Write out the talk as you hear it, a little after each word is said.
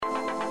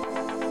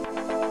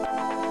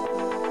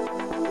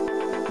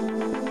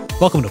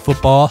Welcome to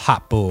Football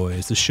Hot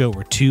Boys, the show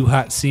where two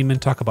hot seamen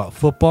talk about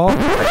football.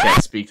 I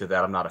can't speak to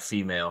that. I'm not a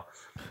female.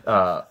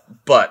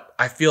 But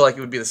I feel like it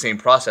would be the same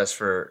process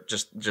for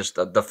just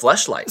the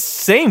fleshlight.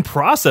 Same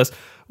process?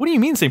 What do you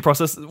mean same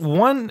process?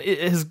 One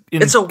is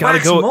it's a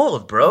wax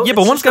mold, bro. Yeah,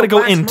 but one's got to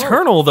go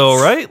internal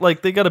though, right?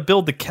 Like they got to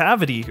build the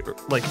cavity,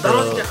 like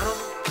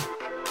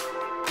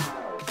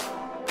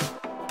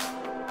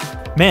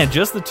Man,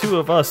 just the two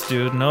of us,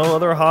 dude. No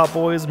other hot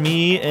boys.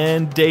 Me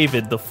and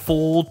David, the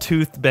full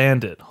tooth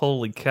bandit.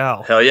 Holy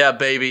cow! Hell yeah,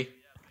 baby!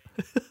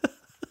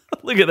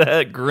 Look at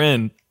that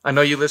grin. I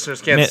know you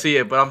listeners can't see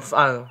it, but I'm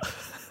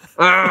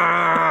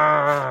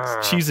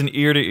cheesing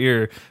ear to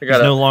ear. He's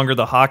no longer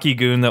the hockey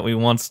goon that we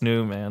once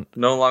knew, man.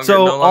 No longer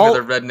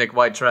the redneck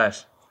white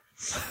trash.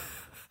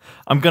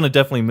 I'm gonna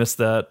definitely miss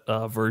that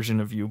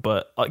version of you.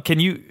 But can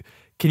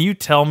you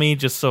tell me,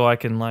 just so I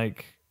can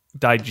like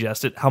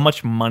digest it, how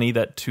much money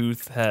that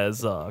tooth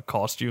has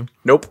cost you?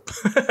 Nope.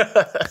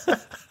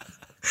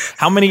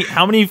 How many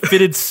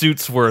fitted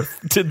suits worth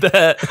did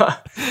that?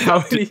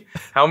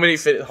 How many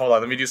fitted? Hold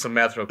on, let me do some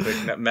math real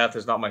quick. Math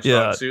is not my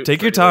strong suit.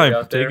 Take your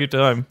time. Take your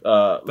time.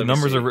 The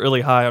numbers are really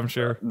high, I'm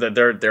sure.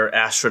 They're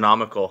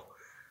astronomical.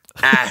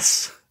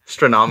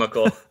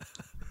 Astronomical.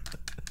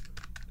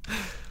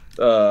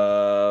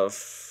 9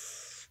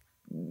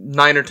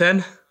 or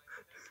 10.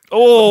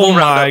 Oh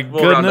my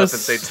goodness! We'll round up and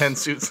say 10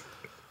 suits.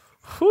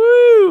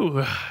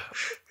 Woo!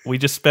 We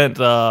just spent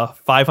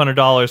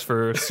 $500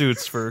 for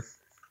suits for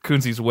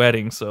Kunzi's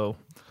wedding, so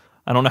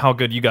I don't know how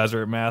good you guys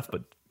are at math,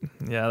 but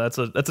yeah, that's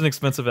an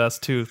expensive ass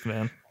tooth,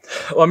 man.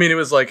 Well, I mean, it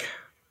was like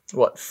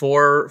what,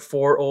 four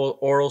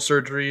oral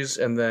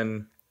surgeries, and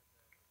then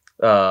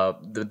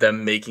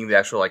them making the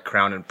actual like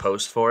crown and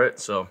post for it.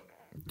 So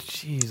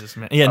Jesus,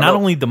 man. Yeah, not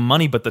only the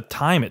money, but the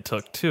time it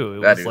took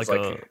too. It was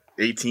like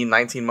 18,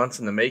 19 months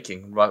in the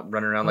making,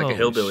 running around like a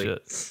hillbilly.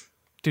 Shit.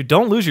 Dude,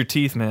 don't lose your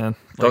teeth, man.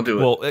 Don't do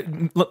it. Well,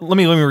 let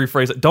me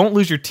rephrase it. Don't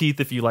lose your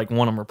teeth if you like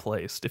want them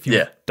replaced. If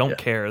you don't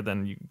care,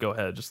 then you go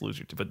ahead, just lose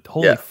your teeth. But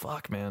holy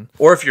fuck, man!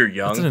 Or if you're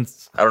young,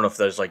 I don't know if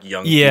there's like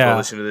young people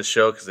listening to this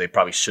show because they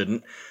probably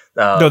shouldn't.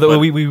 We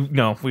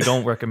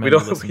don't recommend you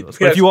listen to this.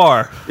 But if you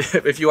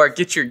are,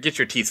 get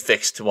your teeth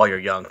fixed while you're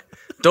young.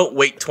 Don't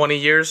wait 20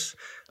 years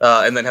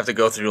and then have to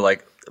go through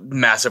like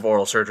massive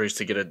oral surgeries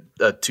to get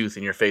a tooth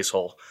in your face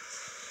hole.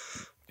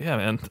 Yeah,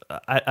 man.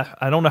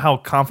 I don't know how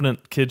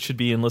confident kids should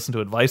be and listen to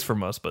advice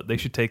from us, but they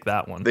should take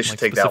that one. They should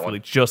take that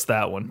one. Just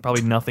that one.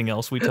 Probably nothing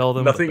else we tell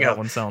them. Nothing but else. That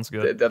one sounds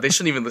good. They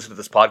shouldn't even listen to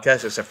this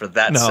podcast except for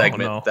that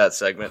segment. No. That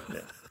segment.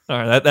 Yeah. All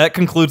right, that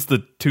concludes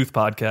the tooth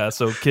podcast.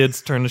 So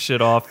kids, turn the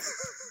shit off.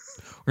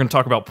 We're gonna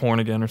talk about porn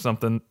again or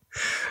something.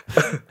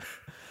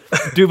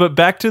 Dude, but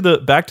back to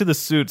the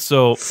suit.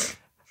 So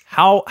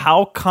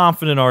how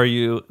confident are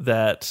you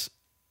that?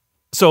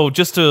 So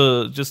just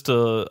to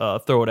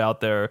throw it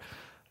out there.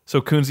 So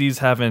Kunzi's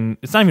having,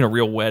 it's not even a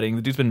real wedding.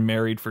 The dude's been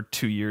married for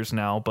 2 years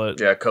now, but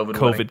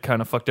COVID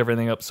kind of fucked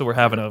everything up. So we're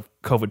having a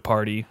COVID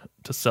party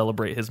to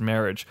celebrate his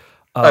marriage.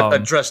 A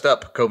dressed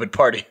up COVID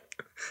party.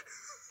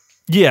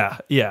 Yeah.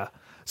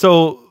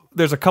 So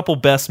there's a couple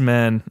best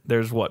men.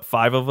 There's what,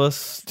 5 of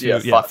us?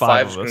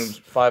 Five of us.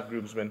 5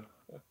 groomsmen.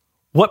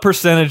 What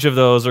percentage of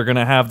those are going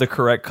to have the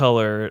correct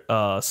color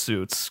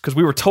suits? Because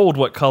we were told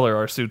what color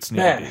our suits need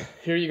to be.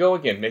 Here you go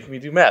again, making me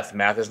do math.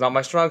 Math is not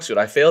my strong suit.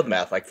 I failed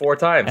math like 4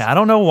 times. Yeah, I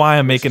don't know why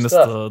I'm making this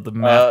the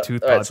math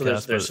tooth podcast. So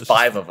there's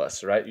 5 of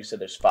us, right? You said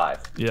there's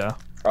 5. Yeah.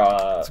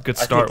 It's a good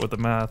start with the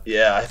math.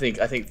 Yeah, I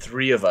think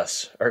 3 of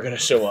us are going to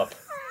show up.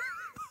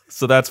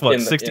 So that's what,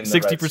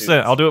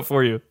 60%. I'll do it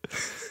for you.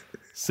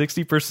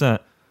 60%.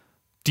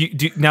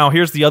 Do now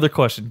here's the other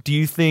question. Do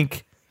you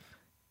think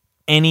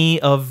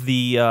any of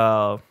the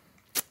I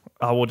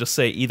will just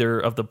say either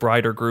of the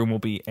bride or groom will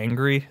be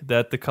angry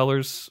that the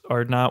colors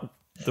are not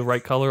the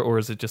right color, or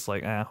is it just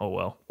like, oh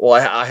well? Well,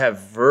 I have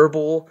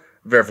verbal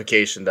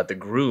verification that the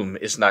groom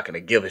is not going to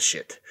give a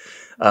shit.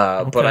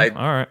 But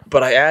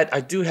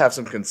I do have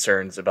some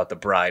concerns about the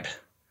bride.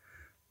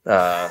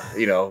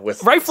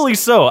 With rightfully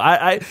so.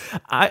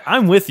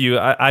 I'm with you.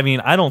 I mean,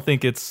 I don't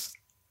think it's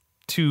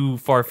too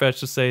far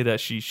fetched to say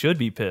that she should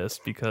be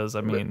pissed because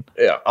I mean,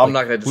 I'm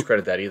not going to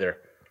discredit that either.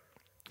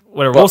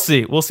 Whatever, we'll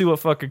see. We'll see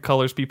what fucking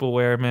colors people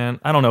wear, man.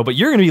 I don't know, but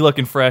you're gonna be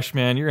looking fresh,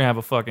 man. You're gonna have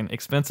a fucking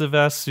expensive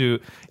ass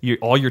suit.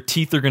 All your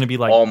teeth are gonna be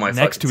like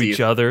next to each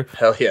other.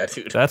 Hell yeah,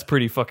 dude. That's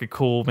pretty fucking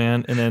cool,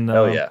 man. And then,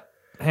 hell yeah,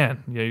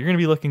 man. Yeah, you're gonna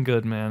be looking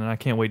good, man. And I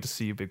can't wait to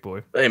see you, big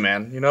boy. Hey,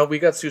 man. We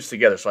got suits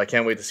together, so I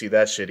can't wait to see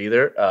that shit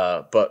either.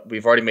 But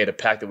we've already made a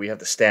pact that we have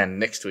to stand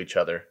next to each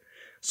other.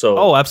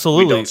 So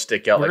absolutely, we don't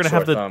stick out like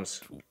sore thumbs.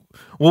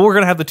 Well, we're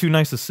gonna have the 2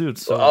 nicest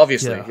suits. So, well,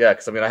 obviously, yeah.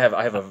 Because I mean, I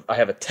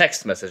have a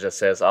text message that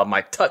says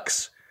my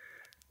tux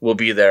will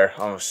be there.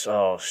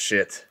 Oh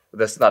shit!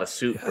 That's not a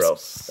suit, bro.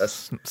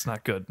 It's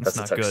not good. That's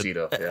a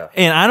tuxedo. Yeah.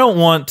 And I don't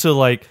want to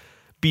like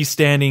be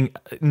standing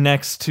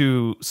next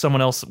to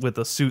someone else with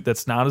a suit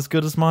that's not as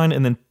good as mine,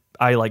 and then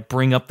I like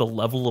bring up the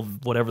level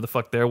of whatever the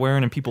fuck they're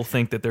wearing, and people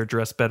think that they're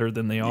dressed better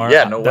than they are.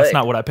 Yeah, no way. That's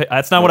not what I paid.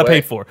 That's not what I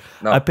paid for.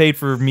 No. I paid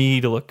for me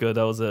to look good.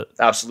 That was it.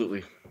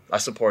 Absolutely. I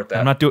support that.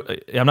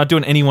 I'm not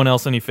doing anyone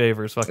else any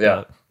favors. Fuck Yeah.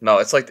 that. No,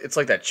 it's like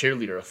that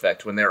cheerleader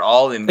effect when they're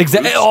all in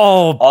Exactly. groups,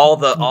 Oh, all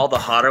the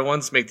hotter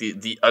ones make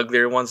the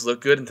uglier ones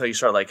look good until you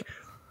start like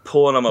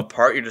pulling them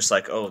apart. You're just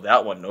like, oh,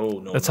 that one,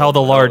 no. that's how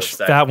the large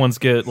fat ones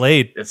get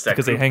laid. It's that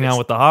because they group- hang out it's-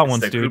 with the hot it's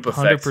ones, that dude. group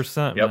effect.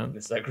 100%, Yep, man.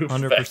 it's that group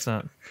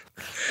 100%.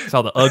 That's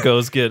how the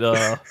uggos get.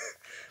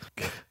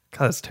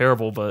 God, that's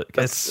terrible, but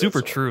it's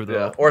super true though.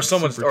 Yeah. Or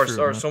someone's Super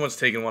true, man. someone's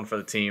taking one for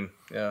the team.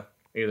 Yeah,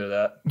 either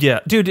that. Yeah,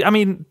 dude. I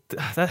mean,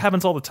 that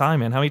happens all the time,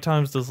 man. How many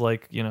times does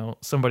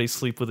somebody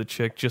sleep with a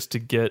chick just to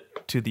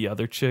get to the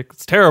other chick?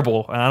 It's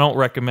terrible, and I don't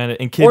recommend it.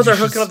 And kids, Or they're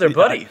you should hooking up their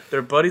buddy.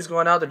 Their buddy's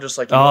going out. They're just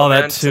like, that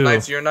man, too.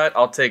 tonight's your night.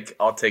 I'll take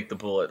the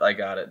bullet. I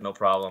got it. No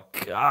problem.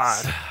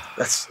 God,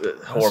 That's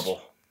horrible.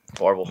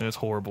 Horrible. it's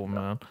horrible,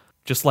 man.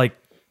 Just like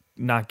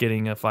not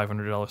getting a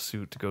 $500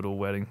 suit to go to a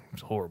wedding.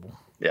 It's horrible.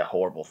 Yeah,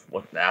 horrible.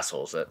 What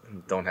assholes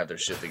that don't have their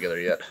shit together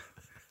yet.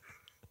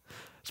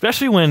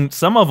 Especially when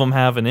some of them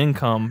have an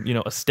income,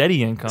 a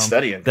steady income,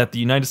 that the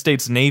United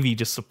States Navy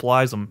just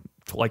supplies them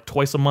like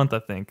twice a month, I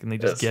think, and they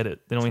just get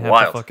it. They don't even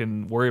have to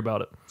fucking worry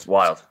about it. It's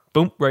wild.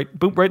 Boom, right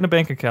in the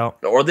bank account.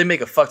 Or they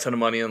make a fuck ton of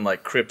money in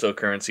like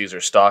cryptocurrencies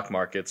or stock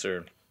markets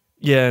or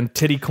Yeah, and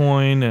Titty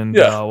Coin and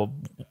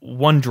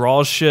One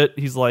Draws shit.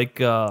 He's like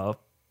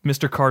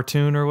Mr.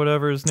 Cartoon or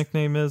whatever his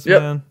nickname is,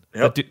 man.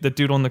 Yep. That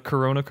dude on the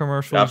Corona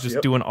commercial is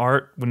just doing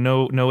art with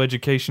no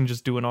education,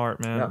 just doing art,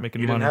 man,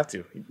 making he money. didn't have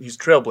to. He's a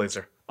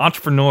trailblazer.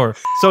 Entrepreneur.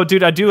 So,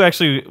 dude, I do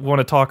actually want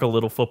to talk a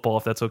little football,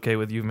 if that's okay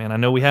with you, man. I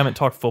know we haven't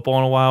talked football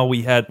in a while.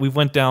 We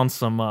went down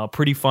some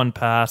pretty fun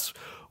paths.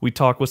 We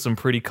talked with some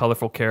pretty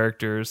colorful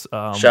characters.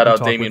 Shout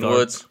out Damian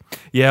Woods.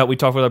 Yeah, we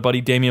talked with our buddy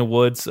Damian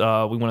Woods. We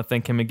want to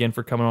thank him again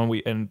for coming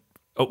on.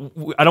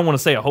 I don't want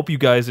to say I hope you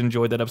guys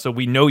enjoyed that episode.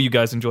 We know you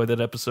guys enjoyed that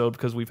episode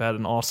because we've had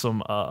an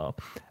awesome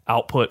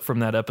output from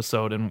that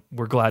episode, and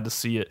we're glad to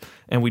see it.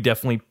 And we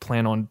definitely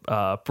plan on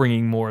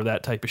bringing more of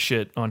that type of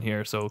shit on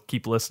here. So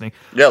keep listening.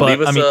 Yeah,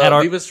 leave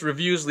us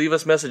reviews, leave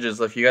us messages.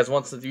 If you guys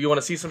want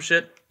to see some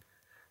shit,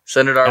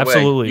 send it our way.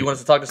 Absolutely. You want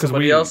us to talk to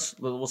somebody else?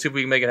 We'll see if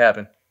we can make it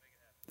happen.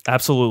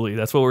 Absolutely,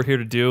 that's what we're here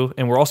to do,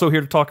 and we're also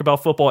here to talk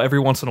about football every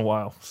once in a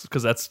while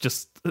because that's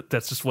just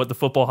what the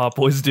Football Hot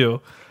Boys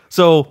do.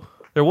 So.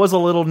 There was a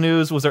little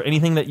news. Was there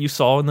anything that you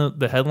saw in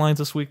the headlines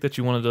this week that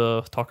you wanted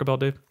to talk about,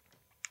 Dave?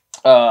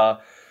 I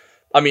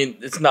mean,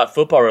 it's not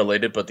football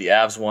related, but the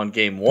Avs won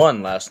Game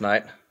 1 last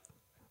night.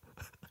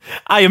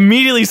 I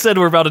immediately said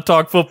we're about to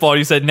talk football.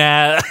 You said,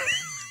 nah.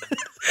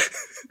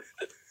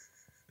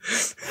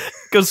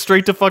 Go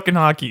straight to fucking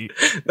hockey.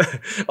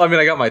 I mean,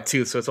 I got my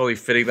tooth, so it's only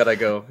fitting that I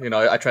go.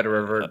 I try to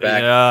revert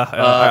back. Yeah,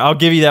 I'll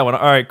give you that one.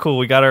 All right, cool.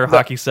 We got our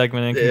hockey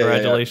segment in.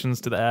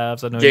 Congratulations to the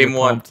Avs. I know Game you're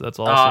 1. pumped. That's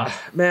awesome.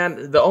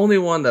 Man, the only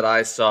one that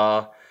I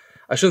saw,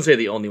 I shouldn't say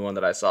the only one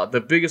that I saw. The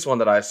biggest one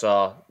that I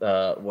saw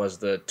was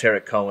the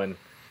Tarek Cohen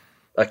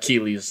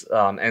Achilles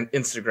on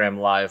Instagram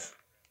Live.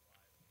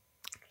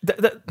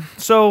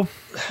 So,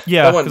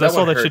 yeah, because I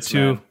saw that shit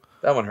too. Man.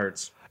 That one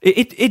hurts.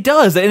 It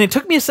does, and it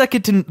took me a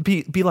second to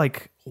be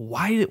like,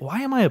 why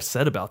am I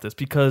upset about this?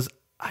 Because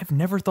I've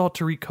never thought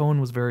Tariq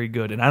Cohen was very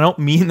good, and I don't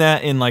mean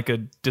that in like a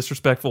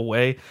disrespectful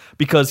way,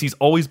 because he's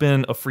always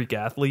been a freak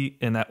athlete,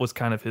 and that was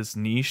kind of his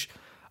niche.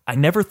 I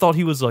never thought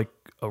he was like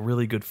a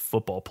really good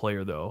football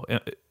player, though.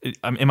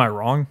 Am I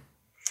wrong?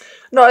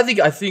 No, I think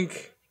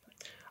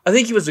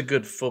he was a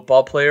good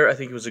football player. I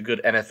think he was a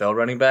good NFL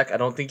running back. I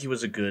don't think he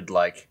was a good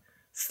like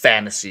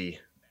fantasy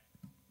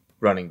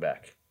running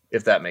back.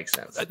 If that makes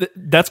sense.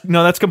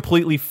 That's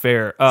completely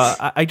fair.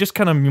 I just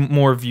kind of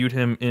more viewed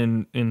him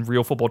in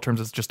real football terms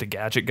as just a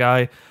gadget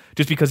guy,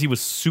 just because he was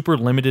super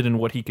limited in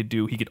what he could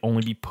do. He could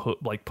only be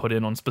put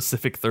in on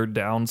specific third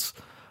downs,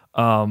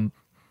 and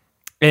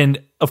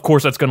of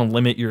course that's going to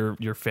limit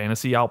your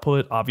fantasy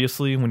output.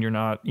 Obviously, when you're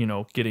not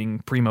getting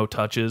primo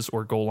touches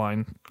or goal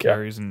line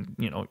carries and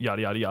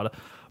yada yada yada.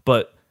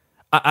 But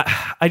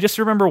I just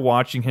remember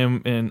watching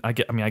him, and I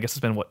guess it's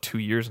been 2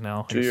 years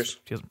now. 2 years.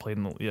 He hasn't played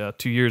in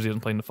 2 years. He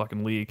hasn't played in the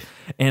fucking league.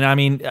 And I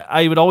mean,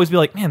 I would always be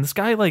like, man, this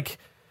guy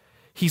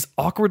he's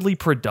awkwardly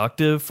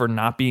productive for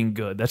not being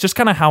good. That's just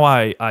kind of how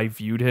I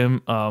viewed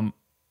him. And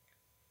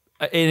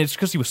it's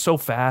because he was so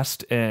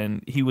fast,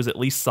 and he was at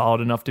least solid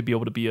enough to be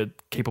able to be a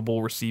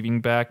capable receiving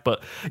back.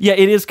 But yeah,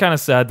 it is kind of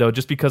sad though,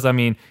 just because I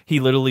mean,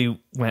 he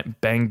literally went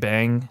bang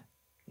bang.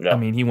 Yeah. I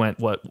mean, he went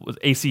was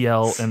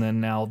ACL, and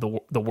then now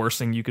the worst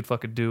thing you could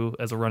fucking do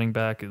as a running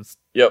back is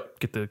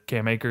get the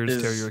Cam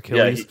Akers, tear your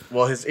Achilles.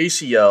 Yeah, his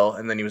ACL,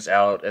 and then he was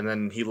out, and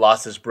then he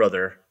lost his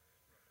brother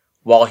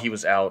while he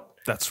was out.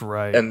 That's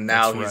right. And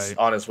now he's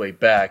on his way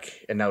back,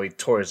 and now he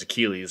tore his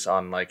Achilles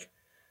on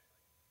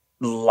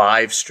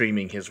live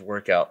streaming his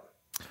workout.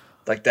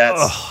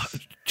 That's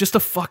just a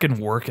fucking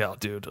workout,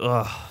 dude.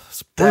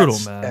 It's brutal,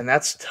 man. And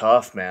that's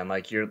tough, man.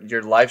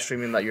 You're live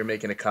streaming that you're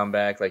making a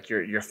comeback.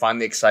 You're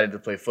finally excited to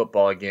play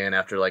football again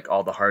after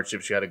all the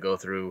hardships you had to go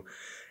through.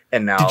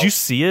 And now, did you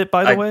see it?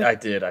 By the way, I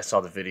did. I saw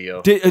the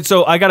video.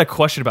 So I got a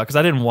question about because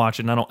I didn't watch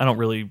it, and I don't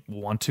really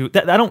want to.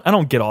 I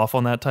don't get off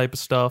on that type of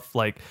stuff.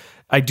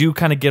 I do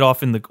kind of get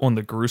off on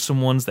the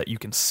gruesome ones that you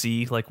can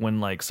see, like when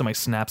like somebody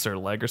snaps their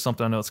leg or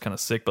something. I know it's kind of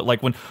sick, but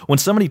like when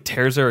somebody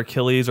tears their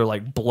Achilles or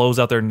like blows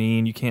out their knee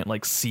and you can't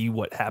like see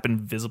what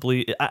happened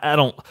visibly, I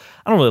don't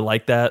really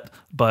like that.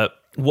 But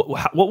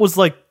what was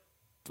like,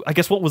 I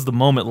guess what was the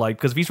moment like?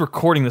 Because if he's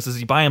recording this, is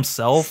he by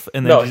himself?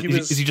 And then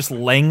is he just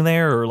laying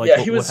there, or like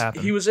what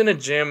happened? He was in a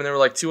gym, and there were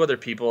like two other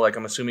people. Like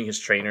I'm assuming his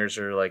trainers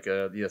or like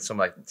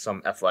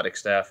some athletic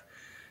staff,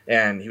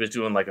 and he was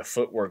doing like a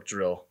footwork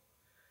drill.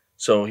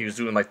 So he was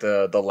doing like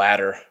the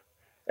ladder,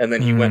 and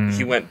then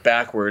he went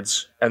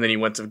backwards, and then he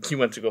went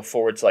to go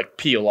forward to like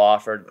peel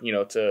off or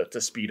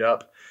to speed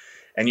up,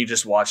 and you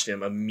just watched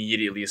him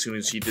immediately as soon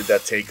as he did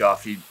that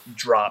takeoff, he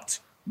dropped,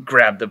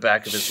 grabbed the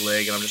back of his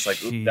leg, and I'm just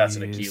like, oop, that's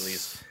an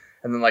Achilles.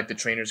 And then like the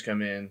trainers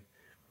come in,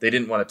 they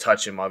didn't want to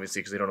touch him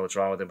obviously because they don't know what's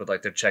wrong with him, but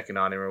like they're checking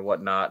on him or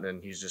whatnot,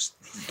 and he's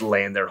just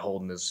laying there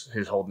holding his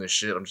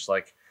shit. I'm just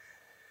like,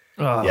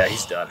 yeah,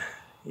 he's done.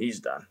 He's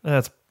done.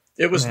 It's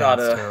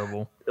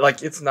terrible.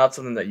 Like it's not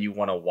something that you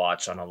want to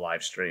watch on a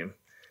live stream.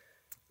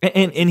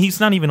 And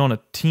he's not even on a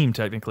team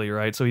technically,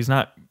 right? So he's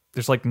not.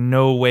 There's like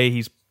no way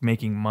he's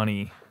making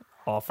money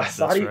off of this,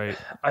 right?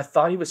 I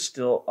thought he was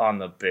still on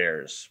the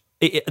Bears.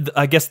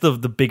 I guess the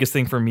biggest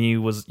thing for me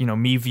was,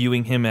 me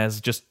viewing him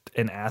as just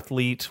an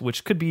athlete,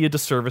 which could be a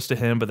disservice to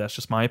him, but that's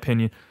just my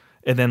opinion.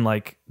 And then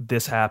like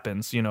this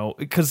happens,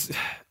 because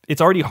it's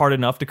already hard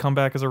enough to come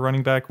back as a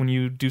running back when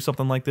you do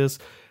something like this.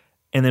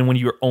 And then when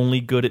you're only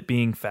good at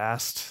being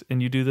fast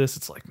and you do this,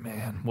 it's like,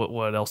 man,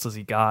 what else has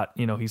he got?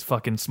 He's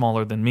fucking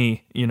smaller than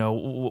me.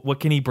 What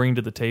can he bring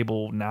to the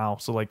table now?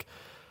 So like,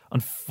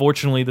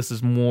 unfortunately, this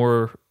is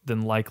more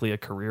than likely a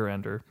career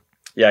ender.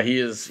 Yeah, he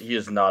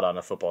is not on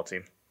a football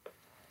team.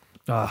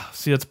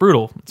 See, it's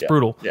brutal. It's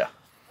brutal. Yeah.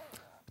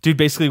 Dude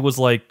basically was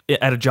like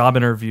at a job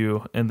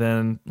interview and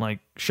then like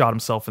shot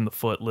himself in the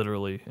foot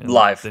literally. And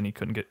live. Then he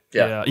couldn't get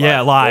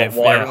live.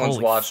 While everyone's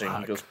watching,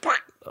 fuck. He goes,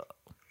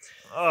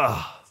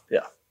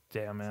 yeah.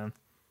 Damn, man.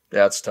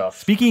 Yeah, it's tough.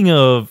 Speaking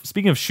of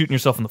shooting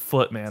yourself in the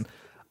foot, man,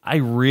 I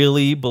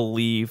really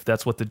believe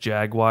that's what the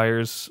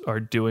Jaguars are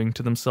doing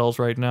to themselves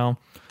right now.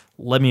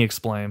 Let me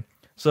explain.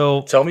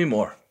 So tell me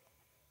more.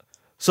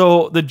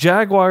 So the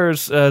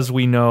Jaguars, as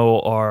we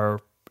know, are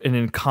an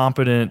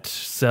incompetent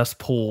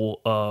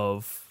cesspool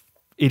of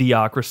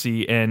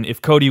idiocracy, and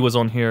if Cody was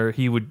on here,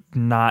 he would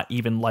not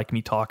even like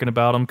me talking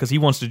about them because he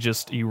wants to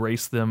just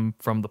erase them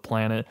from the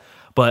planet.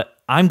 But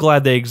I'm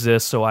glad they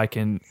exist so I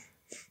can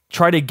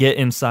try to get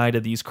inside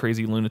of these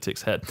crazy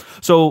lunatics' head.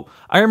 So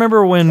I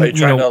remember when are you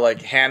trying to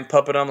like hand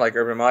puppet them like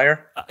Urban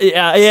Meyer?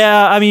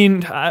 Yeah. I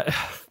mean,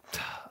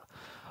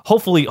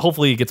 hopefully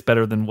it gets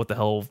better than what the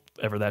hell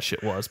ever that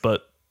shit was,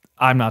 but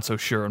I'm not so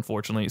sure,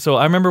 unfortunately. So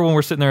I remember when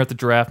we're sitting there at the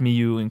draft, me,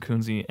 you, and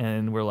Kunzi,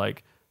 and we're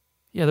like,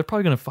 yeah, they're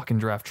probably going to fucking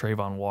draft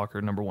Trayvon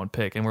Walker, #1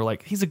 pick. And we're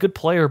like, he's a good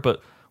player,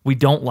 but we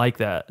don't like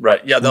that.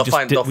 Right. Yeah, they'll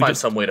find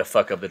some way to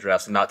fuck up the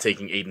draft and not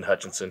taking Aiden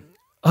Hutchinson.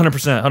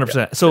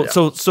 100%.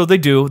 Yeah. So they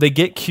do. They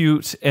get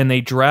cute, and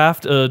they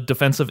draft a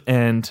defensive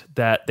end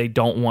that they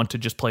don't want to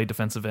just play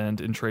defensive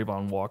end in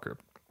Trayvon Walker.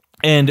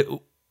 And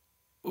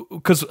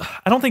because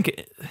I don't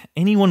think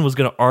anyone was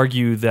going to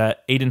argue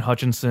that Aiden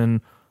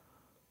Hutchinson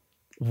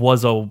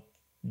was a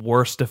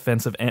worse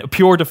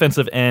pure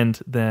defensive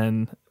end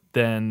than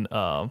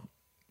Trayvon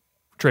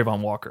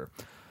Walker.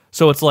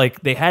 So it's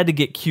like they had to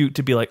get cute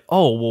to be like,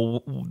 oh,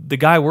 well, the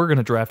guy we're going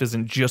to draft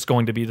isn't just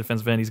going to be a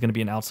defensive end. He's going to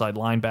be an outside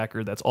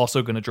linebacker that's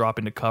also going to drop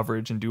into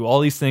coverage and do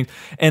all these things.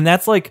 And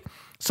that's like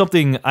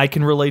something I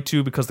can relate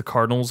to because the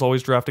Cardinals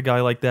always draft a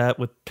guy like that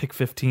with pick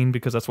 15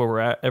 because that's where we're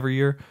at every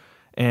year.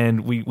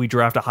 And we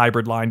draft a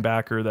hybrid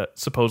linebacker that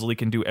supposedly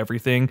can do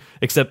everything,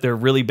 except they're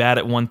really bad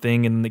at one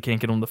thing and they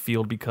can't get on the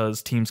field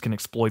because teams can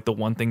exploit the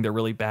one thing they're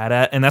really bad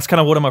at. And that's kind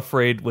of what I'm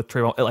afraid with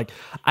Trayvon. Like,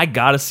 I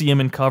got to see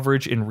him in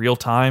coverage in real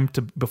time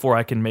before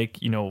I can make,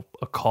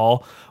 a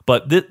call.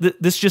 But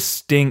this just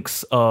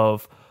stinks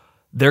of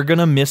they're going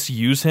to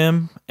misuse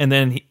him, and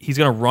then he's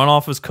going to run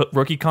off his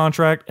rookie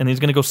contract, and he's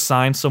going to go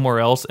sign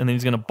somewhere else, and then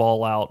he's going to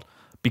ball out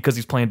because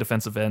he's playing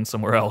defensive end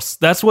somewhere else.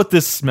 That's what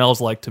this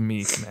smells like to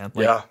me, man.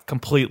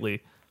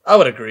 Completely. I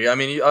would agree. I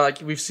mean,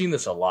 like we've seen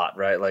this a lot,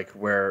 right? Like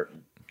where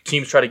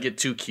teams try to get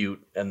too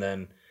cute, and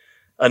then,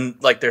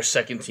 like their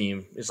second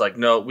team is like,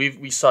 "No,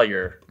 we saw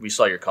your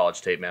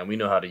college tape, man. We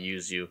know how to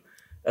use you,"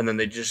 and then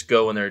they just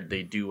go and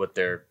they do what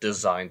they're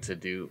designed to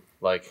do.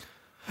 Like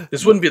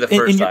this wouldn't be the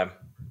first time.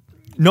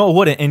 No, it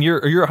wouldn't. And you're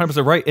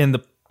 100% right.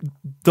 And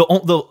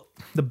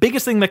the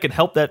biggest thing that could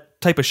help that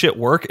type of shit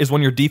work is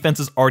when your defense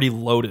is already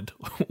loaded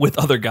with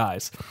other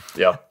guys.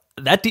 Yeah.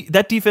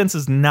 That defense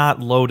is not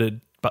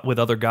loaded with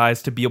other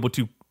guys to be able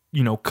to,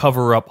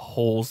 cover up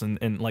holes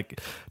and like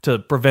to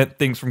prevent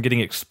things from getting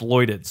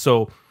exploited.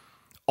 So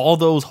all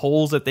those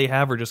holes that they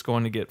have are just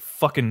going to get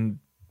fucking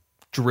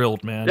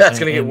drilled, man. Yeah, it's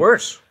going to get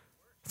worse.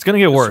 It's going to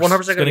get worse.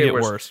 100% going to get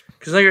worse.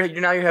 Because now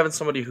you're having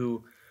somebody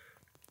who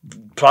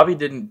probably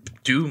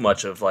didn't do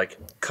much of like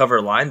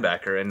cover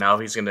linebacker, and now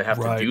he's going to have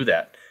to do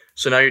that.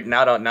 So now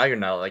you're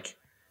not like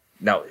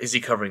Now, is he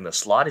covering the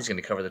slot? He's going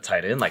to cover the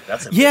tight end. Like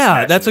that's a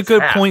that's a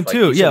good point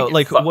too. Like, yeah,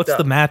 like what's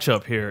the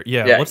matchup here?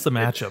 Yeah, what's the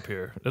matchup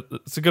here?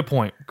 It's a good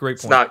point. Great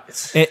point.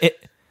 It's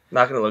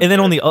not going to look. And then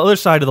good. on the other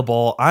side of the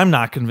ball, I'm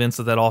not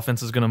convinced that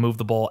offense is going to move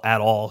the ball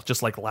at all.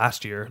 Just like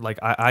last year, like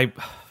I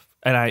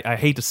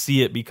hate to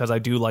see it because I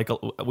do like.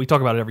 We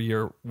talk about it every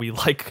year. We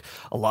like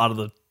a lot of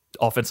the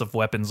offensive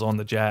weapons on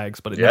the Jags,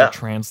 but it never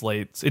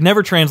translates. It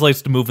never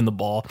translates to moving the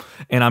ball.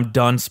 And I'm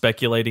done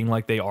speculating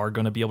like they are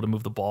going to be able to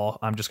move the ball.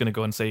 I'm just going to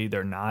go and say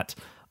they're not.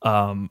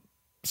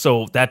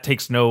 So that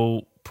takes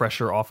no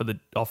pressure off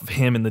of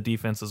him in the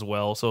defense as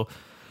well. So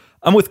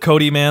I'm with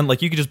Cody, man.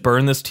 Like you could just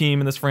burn this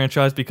team and this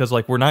franchise because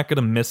like we're not going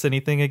to miss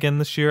anything again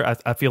this year.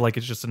 I feel like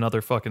it's just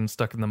another fucking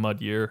stuck in the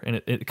mud year, and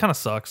it kind of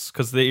sucks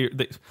because I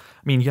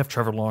mean, you have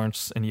Trevor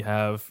Lawrence and you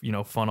have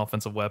fun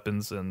offensive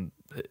weapons, and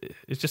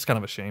it's just kind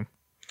of a shame.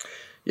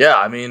 Yeah,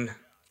 I mean,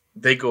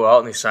 they go out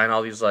and they sign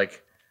all these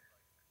like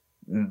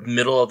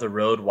middle of the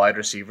road wide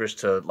receivers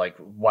to like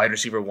wide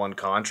receiver 1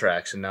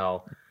 contracts, and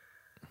now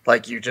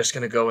like you're just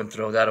gonna go and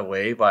throw that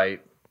away by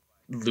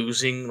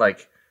losing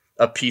like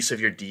a piece of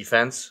your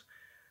defense.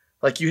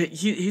 Like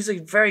he's a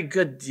very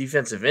good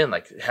defensive end.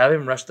 Like have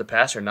him rush the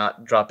passer,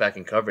 not drop back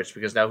in coverage,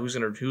 because now who's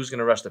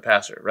gonna rush the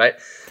passer, right?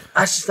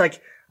 I just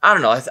like. I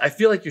don't know. I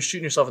feel like you're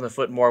shooting yourself in the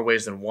foot in more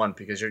ways than one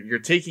because you're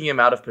taking him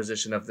out of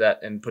position of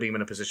that and putting him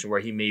in a position where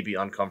he may be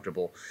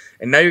uncomfortable.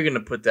 And now you're going to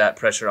put that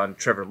pressure on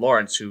Trevor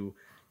Lawrence, who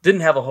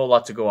didn't have a whole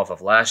lot to go off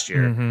of last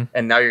year,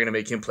 and now you're going to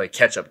make him play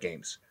catch-up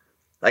games.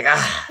 Like,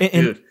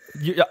 dude.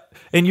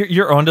 And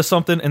you're onto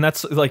something, and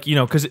that's like,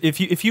 because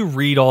if you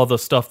read all the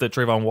stuff that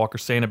Trayvon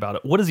Walker's saying about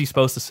it, what is he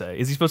supposed to say?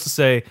 Is he supposed to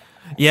say,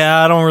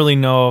 yeah, I don't really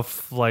know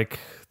if, like,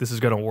 this is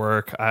going to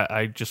work.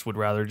 I just would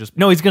rather just...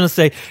 No, he's going to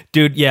say,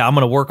 dude, yeah, I'm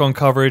going to work on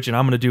coverage, and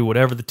I'm going to do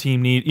whatever the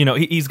team needs.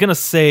 He's going to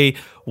say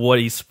what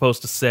he's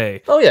supposed to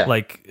say. Oh, yeah.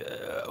 Like,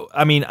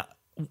 I mean...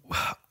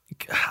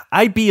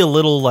 I'd be a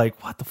little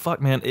like, what the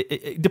fuck, man?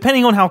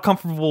 Depending on how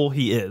comfortable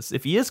he is.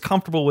 If he is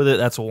comfortable with it,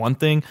 that's one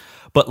thing.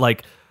 But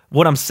like,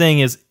 what I'm saying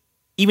is,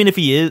 even if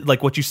he is,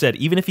 like what you said,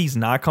 even if he's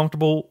not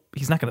comfortable,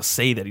 he's not going to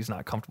say that he's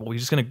not comfortable.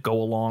 He's just going to go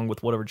along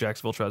with whatever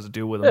Jacksonville tries to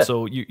do with him. Yeah.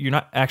 So you're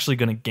not actually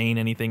going to gain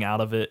anything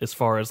out of it as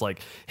far as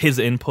like his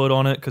input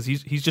on it, because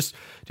he's just,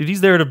 dude,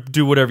 he's there to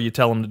do whatever you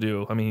tell him to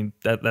do. I mean,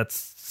 that's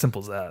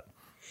simple as that.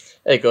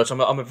 Hey, Coach,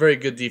 I'm a very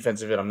good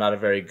defensive end. I'm not a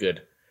very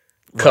good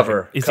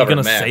cover. Is he going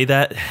to say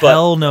that?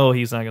 Hell no,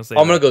 he's not going to say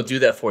that. I'm going to go do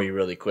that for you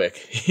really quick.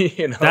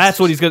 That's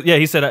what he's going to... Yeah,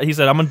 he said, I'm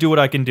going to do what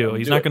I can do.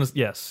 He's not going to...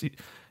 Yes.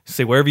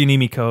 Say, wherever you need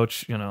me,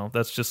 Coach.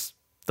 That's just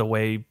the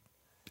way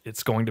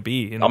it's going to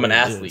be. I'm an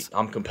athlete.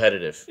 I'm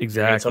competitive. Exactly. If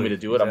you're going to tell me to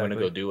do it, I'm going to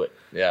go do it.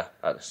 Yeah.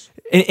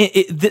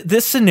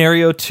 This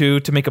scenario, too,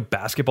 to make a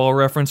basketball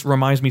reference,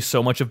 reminds me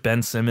so much of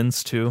Ben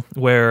Simmons, too,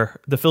 where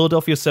the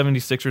Philadelphia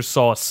 76ers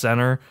saw a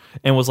center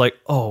and was like,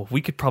 oh, we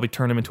could probably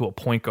turn him into a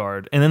point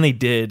guard. And then they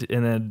did,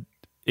 and then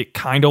it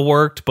kind of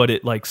worked, but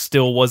it like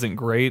still wasn't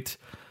great.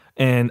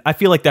 And I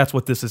feel like that's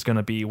what this is going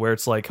to be, where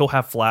it's like he'll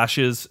have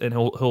flashes and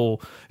he'll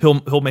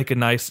make a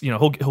nice,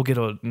 he'll get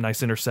a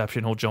nice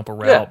interception, he'll jump a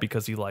route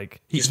because he did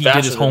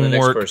his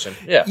homework.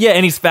 Yeah,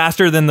 and he's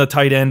faster than the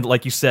tight end,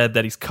 like you said,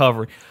 that he's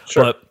covering.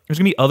 Sure. But there's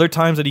going to be other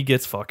times that he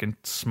gets fucking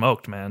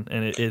smoked, man,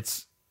 and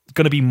it's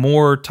going to be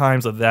more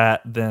times of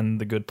that than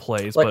the good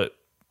plays. Like, but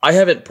I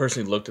haven't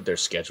personally looked at their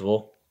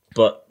schedule,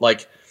 but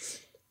like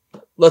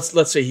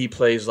let's say he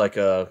plays like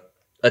a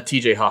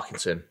TJ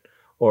Hawkinson,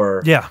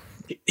 or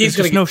he's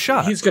gonna get no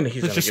shot. He's gonna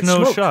get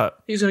smoked.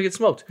 He's gonna get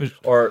smoked.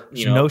 Or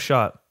no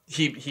shot.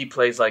 He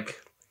plays like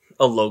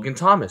a Logan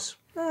Thomas.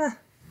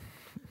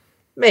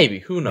 Maybe,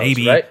 who knows?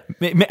 Maybe. Right?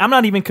 I'm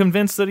not even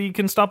convinced that he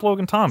can stop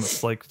Logan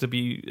Thomas. Like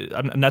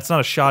and that's not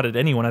a shot at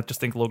anyone. I just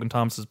think Logan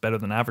Thomas is better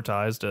than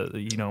advertised.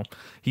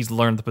 He's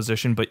learned the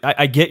position, but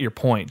I get your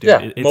point,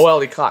 dude. Yeah, Mo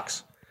Alley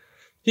Cox.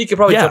 He could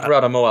probably jump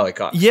around on Mo Alley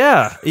Cox.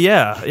 Yeah,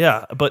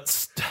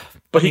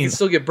 but he can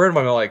still get burned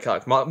by Mo Alley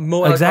Cox. Mo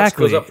Alley Cox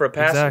goes up for a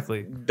pass.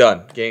 Exactly.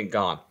 Done. Game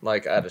gone.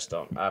 Like, I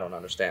don't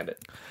understand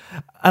it.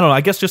 I don't know. I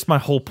guess just my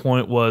whole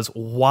point was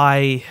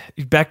why,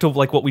 back to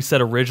like what we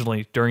said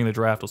originally during the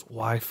draft, was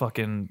why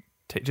fucking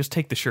just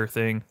take the sure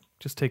thing.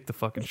 Just take the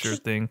fucking sure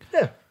thing.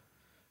 Yeah.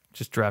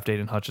 Just draft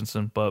Aiden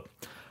Hutchinson. But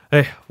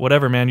hey,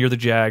 whatever, man. You're the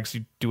Jags.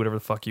 You do whatever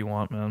the fuck you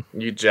want, man.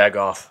 You jag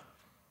off.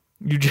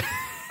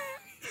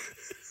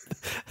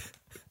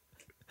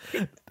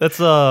 That's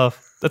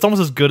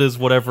almost as good as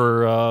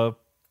whatever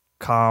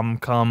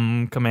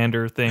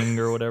commander thing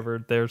or whatever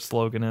their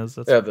slogan is.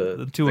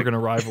 The two are going to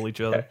rival each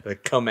other. The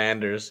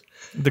Commanders.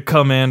 The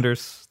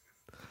Commanders.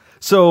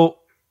 So,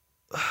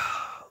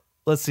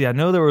 let's see. I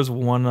know there was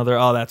one other...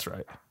 Oh, that's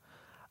right.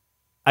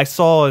 I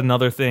saw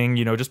another thing,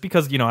 just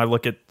because, I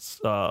look at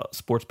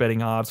sports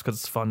betting odds because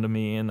it's fun to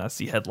me and I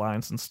see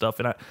headlines and stuff.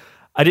 And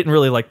I didn't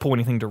really pull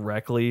anything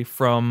directly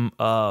from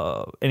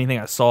anything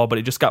I saw, but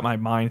it just got my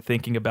mind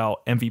thinking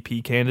about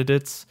MVP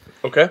candidates.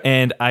 Okay.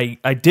 And I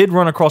did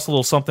run across a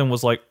little something,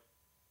 was like,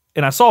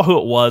 and I saw who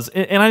it was,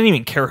 and I didn't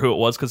even care who it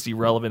was because it's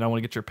irrelevant. I want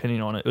to get your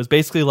opinion on it. It was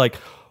basically like,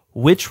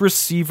 which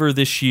receiver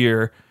this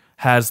year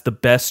has the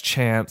best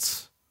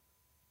chance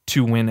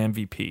to win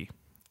MVP.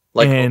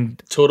 Like and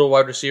total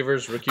wide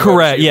receivers, rookie correct,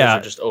 wide receivers, yeah.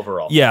 or just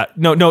overall? Yeah,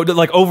 no,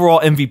 like overall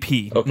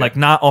MVP, Okay. like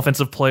not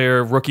offensive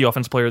player, rookie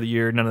offensive player of the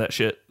year, none of that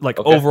shit. Like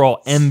Okay.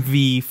 overall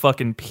MV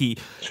fucking P.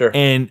 Sure.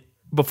 And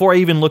before I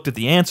even looked at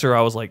the answer,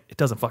 I was like, it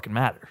doesn't fucking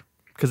matter,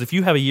 because if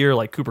you have a year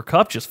like Cooper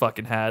Kupp just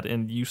fucking had,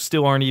 and you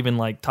still aren't even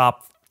like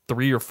top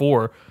 3 or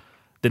 4,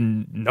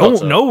 then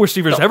no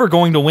receiver's ever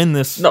going to win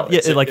this. No,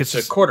 it's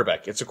just a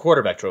quarterback. It's a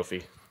quarterback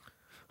trophy.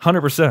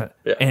 100%.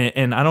 Yeah.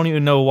 And I don't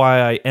even know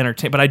why I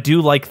entertain, but I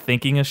do like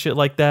thinking of shit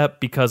like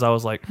that, because I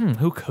was like,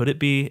 who could it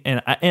be?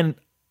 And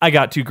I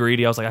got too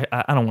greedy. I was like,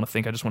 I don't want to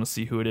think. I just want to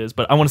see who it is.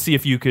 But I want to see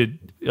if you could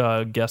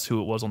guess who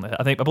it was on the.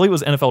 I believe it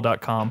was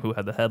NFL.com who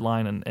had the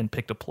headline and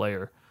picked a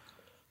player.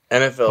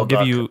 NFL. I'll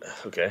give you.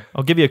 Okay.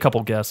 I'll give you a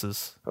couple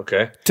guesses.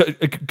 Okay.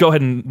 Go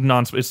ahead and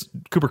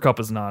Cooper Kupp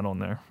is not on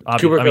there.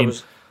 Cooper Kupp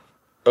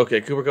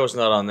was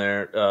not on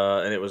there,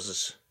 and it was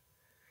just.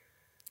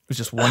 It was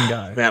just one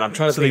guy. Man, I'm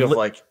trying to think of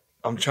like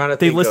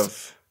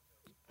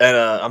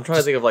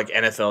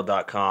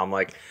NFL.com.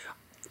 Like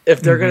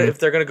if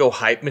they're gonna go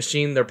hype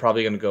machine, they're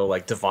probably gonna go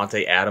like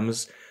Devontae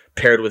Adams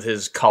paired with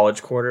his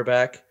college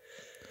quarterback.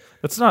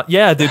 That's not,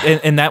 yeah, dude,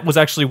 and that was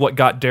actually what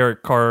got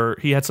Derek Carr.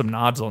 He had some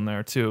nods on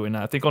there too, and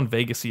I think on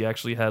Vegas he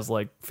actually has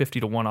like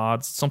 50-1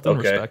 odds, something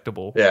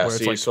respectable. Yeah,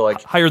 where it's so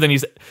higher than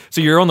he's.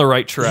 So you're on the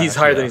right track. He's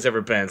higher than he's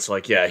ever been. So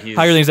like, yeah, he's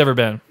higher than he's ever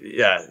been.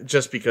 Yeah,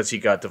 just because he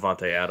got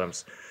Devontae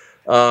Adams.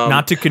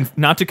 Not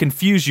to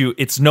confuse you,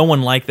 it's no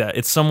one like that.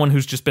 It's someone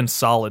who's just been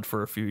solid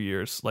for a few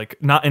years. Like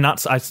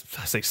I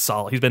say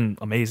solid. He's been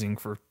amazing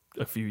for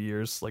a few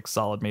years. Like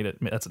solid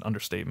that's an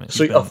understatement.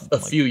 So a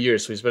few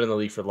years. So he's been in the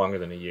league for longer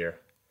than a year.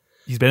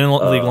 He's been in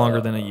the league longer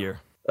than a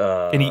year,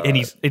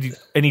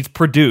 and he's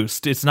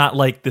produced. It's not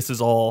like this is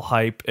all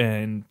hype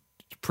and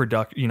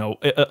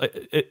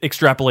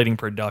extrapolating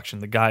production.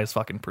 The guy is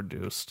fucking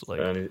produced.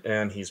 Like,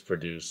 and he's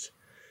produced.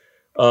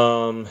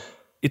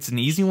 It's an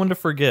easy one to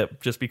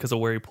forget just because of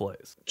where he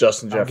plays.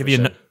 Justin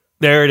Jefferson.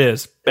 There it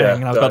is. Bang. Yeah,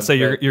 and I was about to say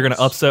you're going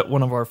to upset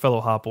one of our fellow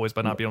Hot Boys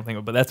by not being able to think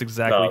of it, but that's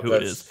exactly who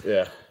it is.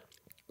 Yeah.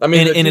 I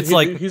mean,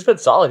 he's been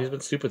solid. He's been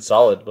stupid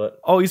solid,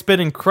 but he's been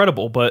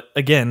incredible. But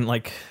again,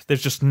 like,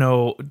 there's just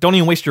don't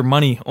even waste your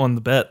money on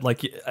the bet.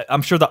 Like,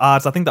 I'm sure the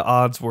odds. I think the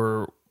odds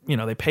were,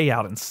 they pay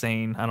out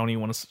insane. I don't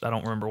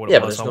remember what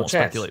it was. So I won't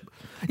speculate.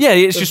 Yeah,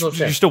 it's just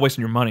you're still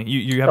wasting your money.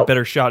 You have a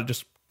better shot at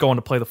just going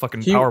to play the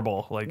fucking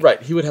Powerball. Like,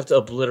 right, he would have to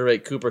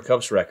obliterate Cooper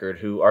Kupp's record,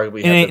 who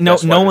arguably had the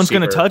best no one's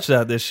going to touch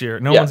that this year.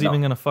 No one's even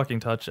going to fucking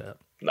touch that.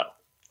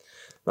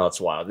 No,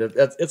 it's wild.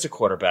 It's a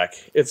quarterback.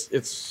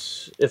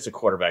 It's a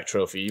quarterback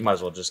trophy. You might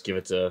as well just give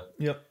it to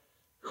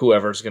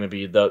whoever's going to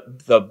be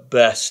the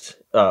best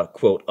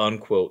quote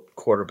unquote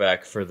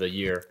quarterback for the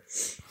year.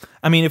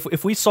 I mean,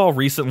 if we saw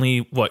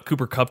recently what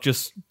Cooper Kupp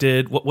just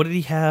did, what did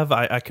he have?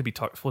 I could be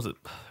talking.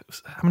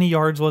 How many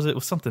yards was it? It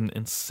was something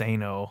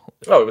insano.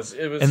 Oh, it was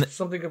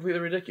something completely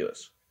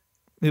ridiculous.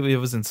 It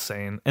was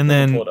insane. And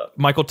then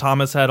Michael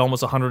Thomas had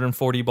almost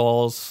 140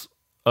 balls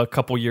a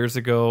couple years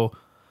ago.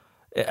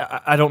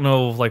 I don't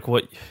know, like,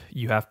 what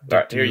you have to do.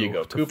 All right, here you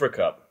go. Cooper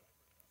Kupp.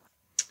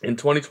 In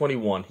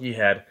 2021, he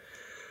had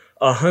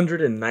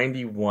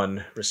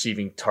 191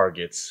 receiving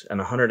targets and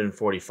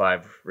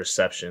 145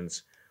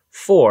 receptions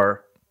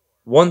for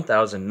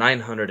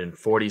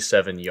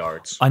 1,947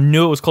 yards. I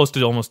knew it was close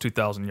to almost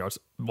 2,000 yards.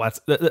 That's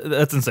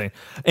insane.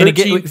 And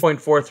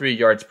 13.43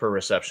 yards per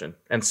reception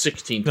and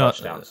 16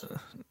 touchdowns.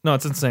 No,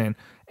 it's insane.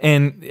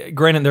 And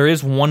granted, there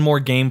is one more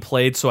game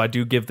played, so I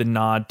do give the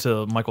nod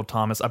to Michael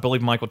Thomas. I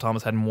believe Michael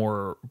Thomas had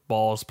more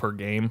balls per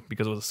game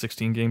because it was a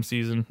 16-game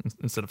season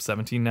instead of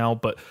 17 now.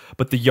 But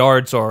the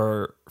yards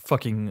are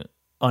fucking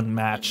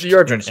unmatched. The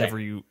yards are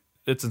insane.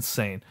 It's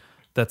insane.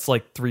 That's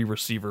like 3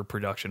 receiver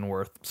production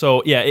worth.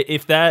 So yeah,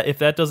 if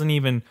that doesn't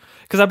even,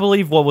 because I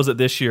believe, what was it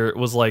this year? It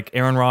was like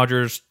Aaron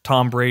Rodgers,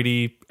 Tom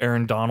Brady,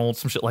 Aaron Donald,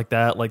 some shit like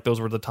that. Like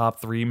those were the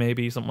top 3,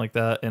 maybe something like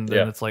that. And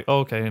then it's like,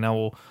 okay, now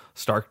we'll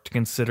start to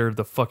consider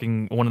the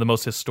fucking one of the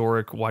most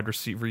historic wide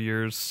receiver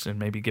years and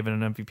maybe give it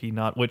an MVP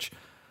nod. Which,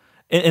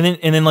 and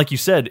then like you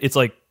said, it's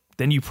like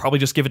then you probably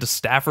just give it to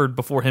Stafford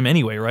before him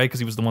anyway, right?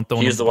 Because he was the one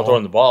throwing. He was the one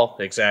throwing the ball,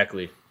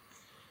 exactly.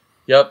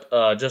 Yep,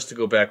 just to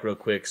go back real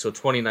quick. So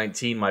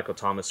 2019, Michael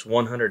Thomas,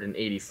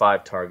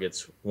 185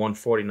 targets,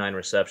 149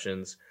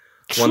 receptions,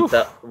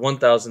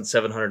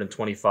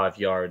 1,725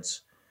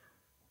 yards,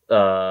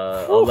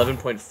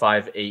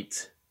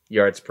 11.58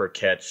 yards per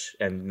catch,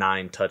 and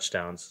 9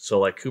 touchdowns. So,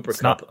 like, Cooper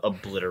Kupp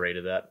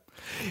obliterated that.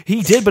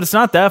 He did, but it's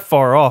not that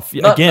far off.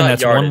 Not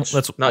that's yardage. One.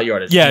 That's not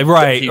yardage. Yeah,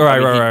 right. He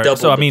doubled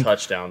so, the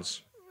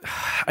touchdowns.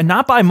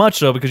 Not by much,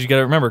 though, because you got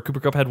to remember, Cooper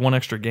Kupp had 1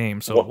 extra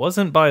game, so it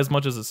wasn't by as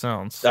much as it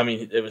sounds. I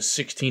mean, it was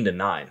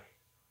 16-9.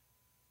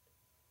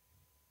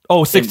 Oh,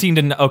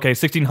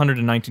 1600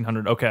 to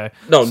 1900. Okay.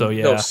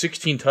 No,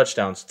 16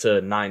 touchdowns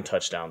to 9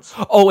 touchdowns.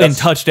 Oh, and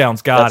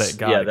touchdowns. Got it.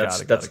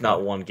 That's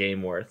not one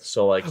game worth.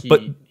 So like,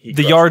 the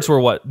yards were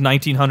what,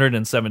 1900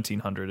 and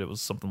 1700. It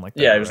was something like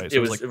that. Yeah, it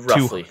was like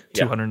roughly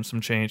 200 and some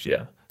change.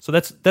 Yeah. So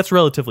that's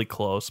relatively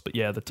close, but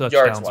yeah, the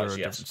touchdowns are a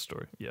different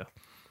story. Yeah.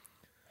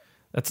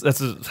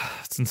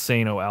 it's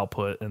insane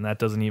output, and that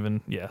doesn't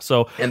even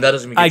So And that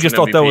doesn't even get I you just an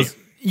thought that MVP. was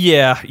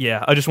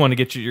yeah. I just wanted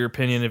to get your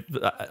opinion.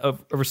 If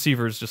a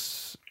receiver is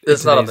just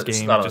It's not on today's the, it's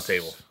game, not on the just-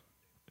 table.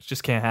 It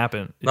just can't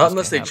happen. It Not just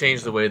unless they can't change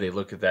happen. the way they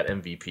look at that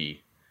MVP.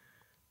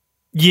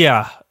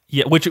 Yeah.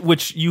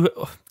 Which you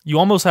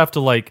almost have to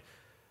like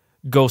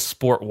go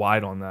sport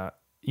wide on that.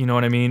 You know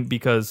what I mean?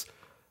 Because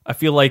I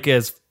feel like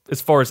as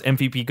far as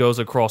MVP goes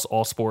across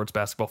all sports,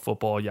 basketball,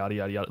 football, yada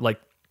yada yada,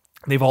 like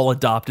they've all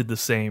adopted the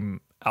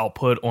same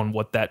output on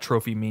what that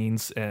trophy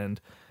means,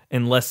 and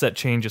unless that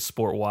changes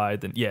sport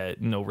wide, then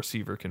no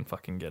receiver can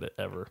fucking get it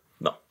ever.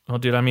 No. Oh,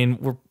 dude, I mean,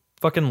 we're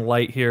fucking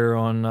light here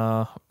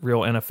on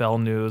real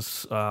NFL news,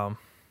 so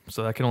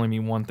that can only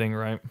mean one thing,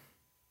 right?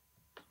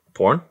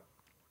 Porn?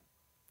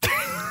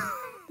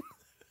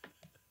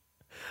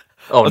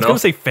 Oh, I was no. gonna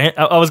say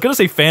I was gonna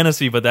say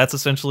fantasy, but that's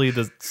essentially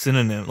the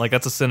synonym. Like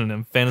that's a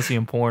synonym. Fantasy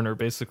and porn are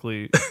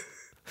basically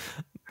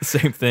the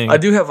same thing. I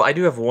do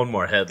have one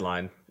more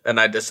headline, and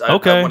I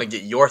want to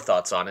get your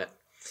thoughts on it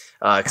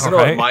because I know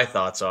what my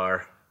thoughts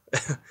are.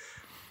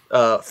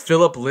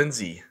 Philip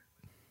Lindsay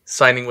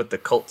signing with the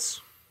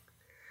Colts.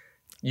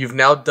 You've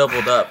now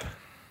doubled up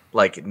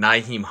like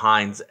Nyheim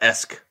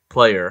Hines-esque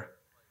player.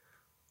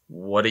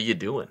 What are you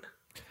doing?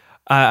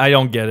 I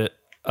don't get it.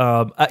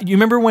 You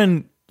remember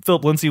when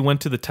Philip Lindsay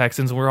went to the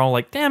Texans and we were all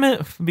like, damn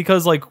it,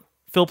 because like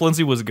Philip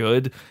Lindsay was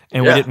good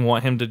and we didn't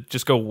want him to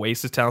just go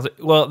waste his talent.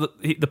 Well,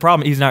 the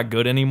problem, he's not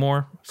good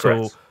anymore. So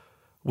Correct.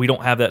 we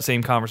don't have that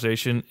same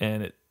conversation.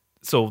 And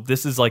so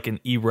this is like an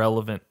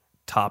irrelevant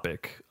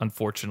topic,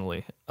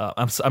 unfortunately.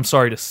 I'm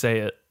sorry to say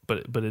it,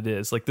 but it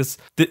is. Like this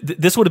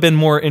would have been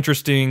more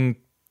interesting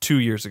 2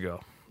 years ago.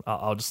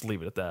 I'll just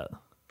leave it at that.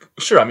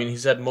 Sure, I mean,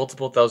 he's had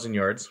multiple 1,000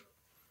 yards.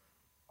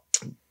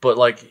 But,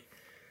 like,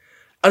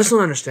 I just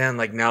don't understand,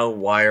 like, now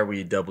why are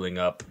we doubling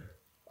up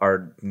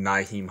our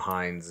Nyheim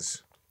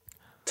Hines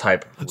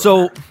type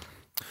runner?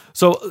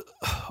 So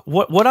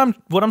what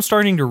I'm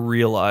starting to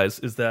realize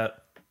is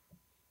that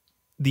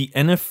the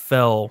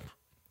NFL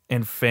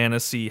and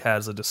fantasy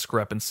has a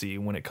discrepancy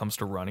when it comes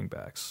to running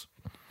backs.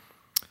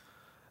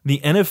 The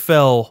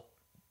NFL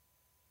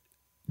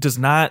does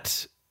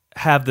not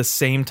have the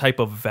same type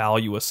of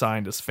value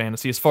assigned as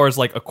fantasy as far as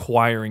like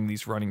acquiring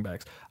these running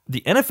backs.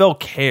 The NFL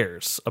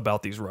cares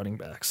about these running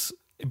backs,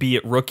 be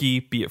it rookie,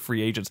 be it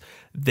free agents.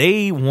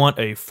 They want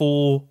a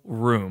full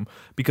room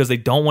because they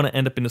don't want to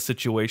end up in a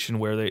situation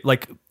where they,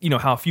 like, you know,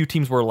 how a few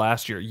teams were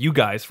last year. You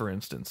guys, for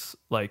instance,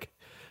 like,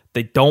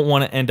 they don't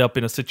want to end up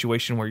in a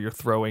situation where you're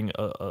throwing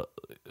I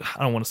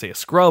don't want to say a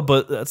scrub,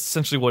 but that's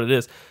essentially what it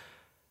is.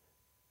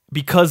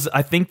 Because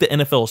I think the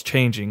NFL is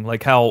changing,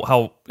 like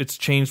how it's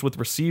changed with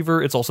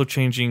receiver, it's also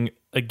changing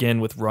again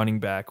with running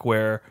back,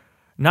 where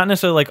not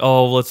necessarily like,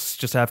 oh, let's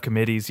just have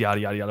committees, yada,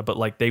 yada, yada, but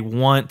like they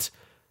want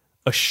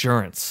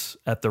assurance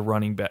at the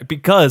running back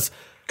because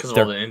of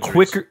they're all the injuries.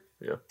 quicker.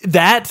 Yeah.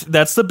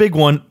 That's the big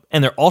one,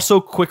 and they're also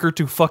quicker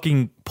to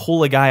fucking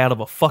pull a guy out of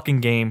a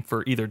fucking game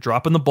for either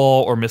dropping the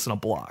ball or missing a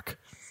block.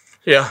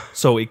 Yeah.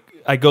 So it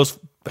goes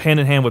hand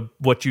in hand with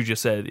what you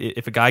just said.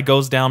 If a guy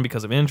goes down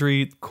because of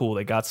injury, cool,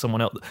 they got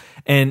someone else.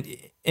 And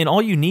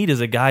all you need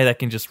is a guy that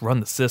can just run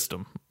the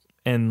system.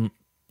 And,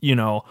 you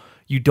know,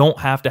 you don't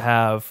have to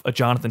have a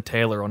Jonathan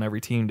Taylor on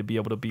every team to be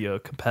able to be a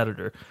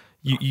competitor.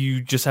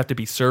 You just have to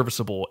be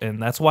serviceable.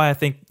 And that's why I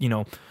think, you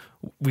know,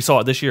 we saw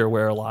it this year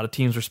where a lot of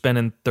teams were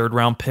spending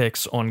third-round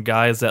picks on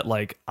guys that,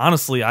 like,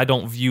 honestly, I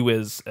don't view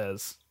as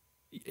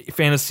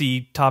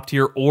fantasy top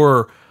tier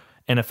or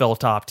NFL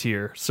top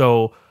tier.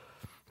 So,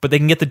 but they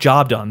can get the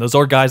job done. Those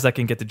are guys that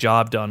can get the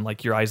job done,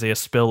 like your Isaiah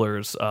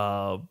Spillers,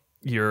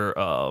 your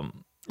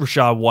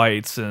Rashad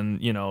Whites,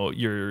 and, you know,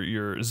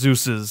 your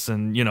Zeus's,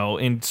 and, you know,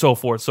 and so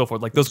forth.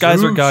 Like those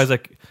guys are guys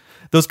that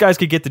those guys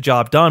could get the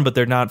job done, but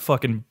they're not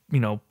fucking, you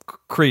know,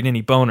 creating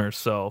any boners.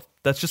 So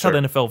that's just how the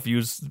NFL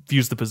views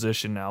the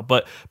position now.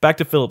 But back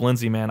to Philip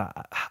Lindsay, man.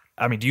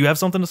 I mean, do you have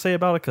something to say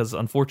about it? Because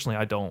unfortunately,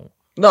 I don't.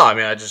 No, I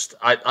mean,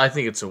 I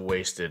think it's a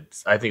wasted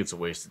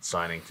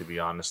signing, to be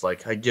honest.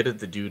 Like, I get it,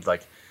 the dude,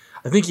 like,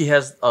 I think he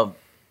has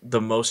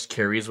the most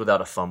carries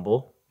without a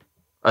fumble.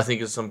 I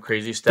think it's some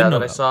crazy stat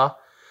that I saw.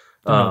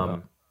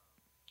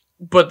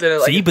 But then,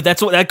 like, see, but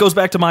that goes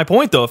back to my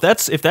point, though. If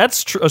that's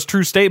a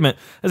true statement,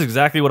 that's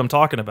exactly what I'm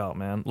talking about,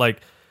 man.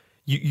 Like,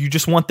 you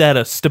just want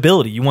that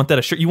stability. You want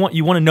that you want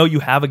to know you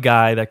have a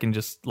guy that can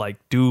just like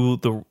do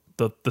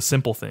the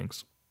simple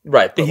things.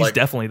 Right, but he's like,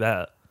 definitely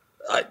that.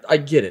 I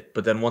get it,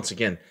 but then once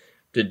again,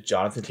 did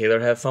Jonathan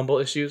Taylor have fumble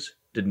issues?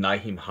 Did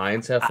Nyheim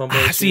Hines have fumble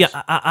issues? See,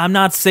 I'm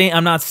not saying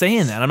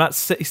that.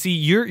 See,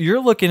 you're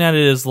looking at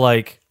it as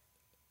like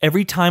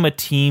every time a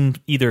team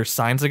either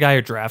signs a guy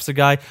or drafts a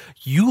guy,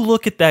 you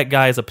look at that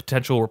guy as a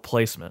potential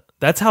replacement.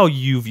 That's how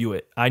you view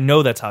it. I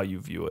know that's how you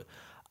view it.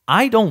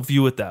 I don't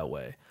view it that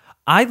way.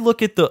 I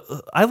look at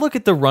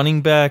the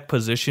running back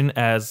position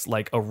as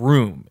like a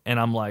room, and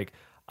I'm like,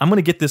 I'm going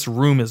to get this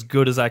room as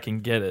good as I can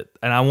get it.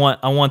 And I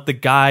want the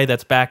guy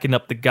that's backing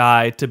up the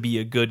guy to be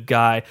a good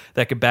guy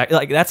that could back,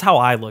 like, that's how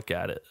I look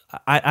at it.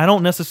 I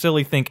don't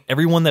necessarily think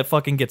everyone that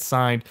fucking gets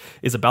signed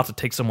is about to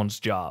take someone's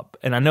job.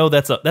 And I know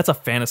that's a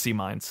fantasy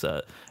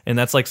mindset. And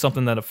that's like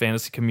something that a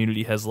fantasy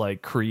community has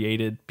like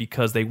created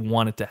because they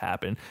want it to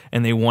happen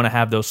and they want to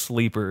have those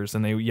sleepers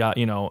and they,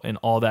 you know, and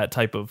all that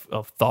type of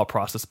thought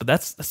process. But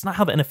that's not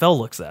how the NFL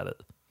looks at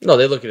it. No,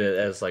 they look at it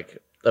as like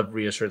a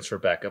reassurance for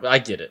backup. I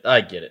get it.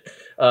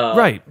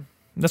 Right.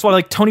 That's why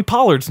like Tony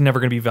Pollard's never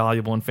going to be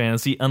valuable in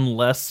fantasy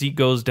unless Zeke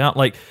goes down.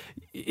 Like,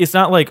 it's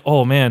not like,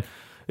 oh man,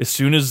 as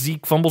soon as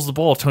Zeke fumbles the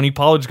ball, Tony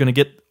Pollard's going to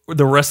get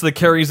the rest of the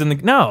carries in the.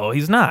 No,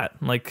 he's not.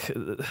 Like,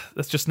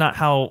 that's just not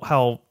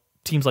how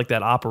teams like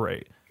that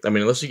operate. I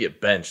mean, unless you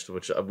get benched,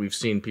 which we've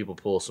seen people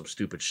pull some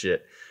stupid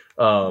shit.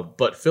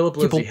 But Philip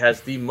Lindsay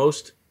has the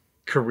most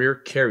career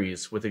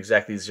carries with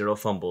exactly 0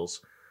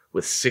 fumbles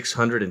with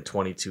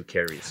 622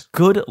 carries.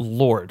 Good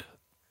Lord.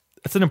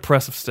 That's an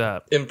impressive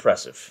stat.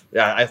 Impressive.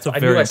 Yeah, I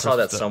knew I saw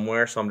that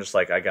somewhere, so I'm just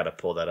like, I got to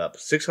pull that up.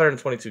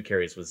 622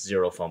 carries with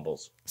 0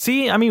 fumbles.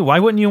 See, I mean, why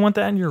wouldn't you want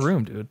that in your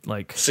room, dude?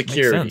 Like,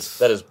 security.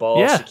 That is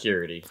ball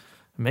security.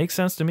 Makes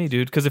sense to me,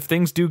 dude. Because if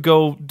things do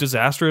go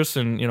disastrous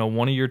and, you know,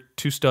 one of your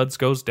 2 studs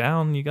goes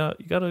down, you got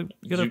a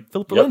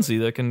Philip Lindsay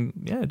that can,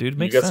 dude,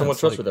 makes sense. You got someone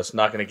trust with us,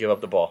 not going to give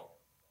up the ball.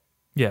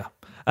 Yeah.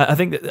 I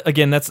think that,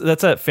 again, that's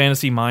that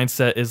fantasy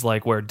mindset is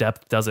like where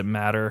depth doesn't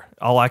matter.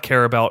 All I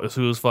care about is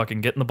who's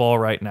fucking getting the ball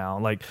right now.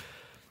 Like,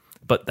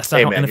 but that's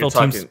not how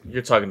NFL teams.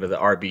 You're talking to the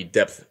RB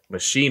depth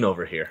machine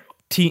over here.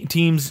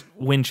 Teams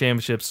win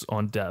championships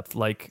on depth.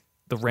 Like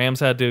the Rams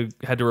had to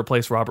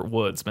replace Robert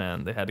Woods,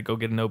 man. They had to go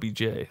get an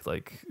OBJ.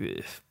 Like,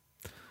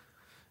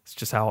 it's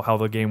just how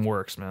the game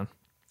works, man.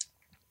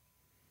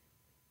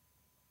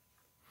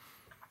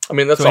 I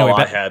mean, that's all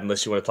I had.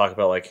 Unless you want to talk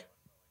about like.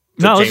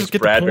 No, let's just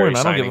get to porn.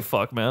 I don't give a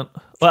fuck, man.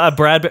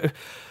 Brad,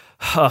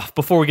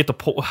 before we get to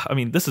porn, I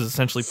mean, this is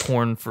essentially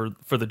porn for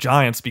the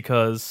Giants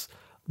because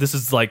this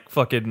is like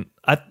fucking.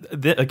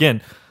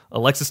 Again,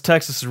 Alexis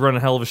Texas is running a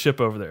hell of a ship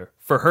over there.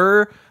 For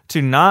her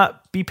to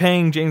not be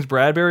paying James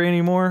Bradberry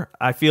anymore,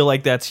 I feel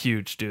like that's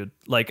huge, dude.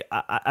 Like,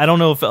 I don't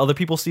know if other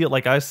people see it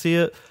like I see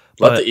it.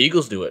 Let the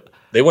Eagles do it.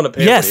 They want to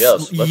pay everybody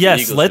else.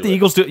 Let the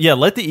Eagles do it. Yeah,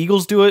 let the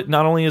Eagles do it.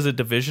 Not only is it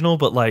divisional,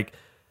 but like.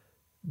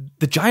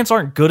 The Giants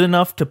aren't good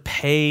enough to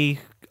pay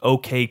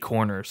okay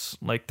corners.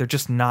 Like, they're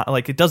just not.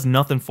 Like, it does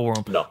nothing for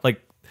them. No.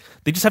 Like,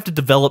 they just have to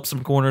develop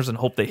some corners and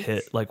hope they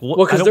hit. Like, what?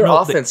 Well, because their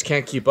offense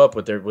can't keep up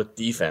with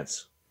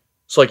defense.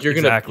 So, like, you're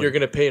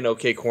gonna pay an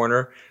okay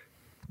corner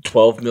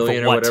 $12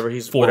 million or whatever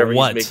he's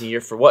making a year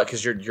for what?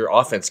 Because your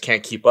offense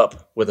can't keep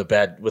up with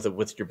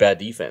your bad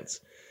defense.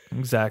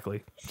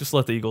 Exactly. Just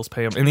let the Eagles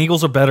pay them. And the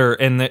Eagles are better,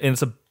 and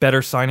it's a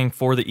better signing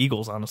for the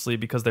Eagles, honestly,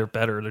 because they're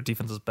better. Their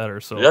defense is better.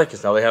 So yeah,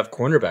 because now they have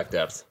cornerback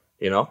depth.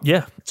 You know,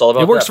 yeah, it's all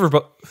about. It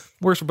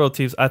works for both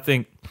teams. I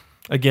think.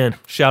 Again,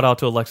 shout out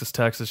to Alexis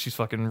Texas. She's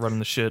fucking running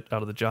the shit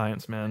out of the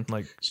Giants, man.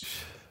 Like,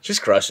 she's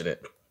crushing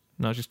it.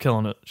 No, she's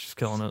killing it. She's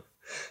killing it.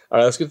 All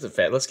right, let's get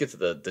to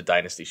the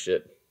dynasty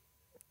shit.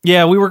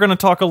 Yeah, we were gonna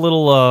talk a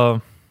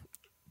little.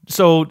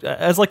 So,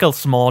 as like a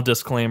small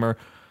disclaimer.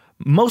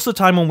 Most of the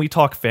time when we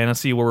talk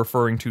fantasy, we're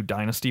referring to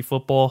dynasty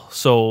football.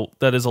 So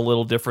that is a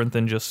little different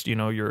than just, you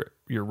know, your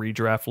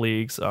redraft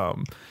leagues.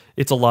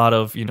 It's a lot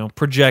of, you know,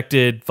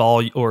 projected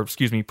value.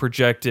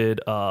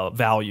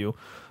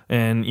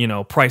 And, you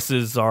know,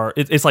 prices are,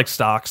 it's like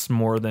stocks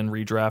more than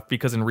redraft,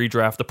 because in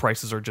redraft, the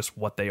prices are just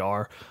what they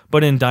are.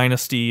 But in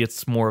Dynasty,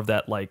 it's more of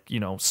that, like, you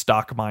know,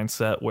 stock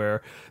mindset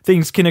where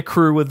things can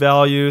accrue with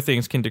value,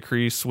 things can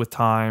decrease with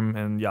time,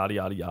 and yada,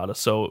 yada, yada.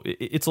 So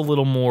it's a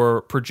little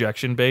more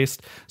projection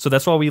based. So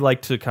that's why we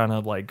like to kind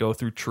of like go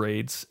through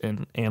trades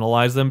and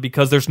analyze them,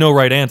 because there's no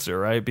right answer,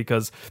 right?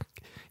 Because,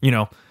 you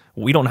know,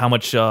 we don't know how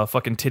much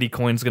fucking titty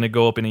coin's going to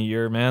go up in a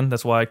year, man.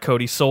 That's why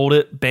Cody sold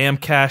it. Bam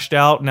cashed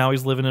out. Now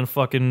he's living in a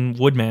fucking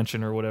wood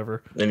mansion or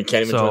whatever. And he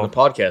can't even join the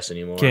podcast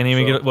anymore. Can't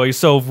even get it. Well, he's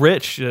so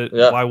rich.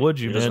 Why would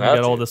you, man? You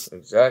got all this,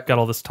 got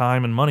all this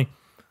time and money.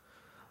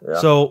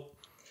 Yeah. So,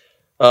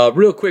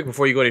 real quick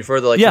before you go any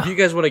further, like if you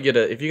guys want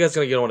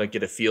to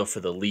get a feel for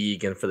the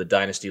league and for the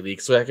Dynasty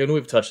League, so like, I know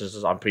we've touched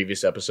this on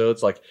previous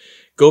episodes. Like,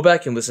 go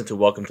back and listen to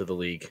Welcome to the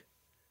League.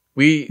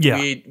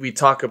 We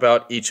talk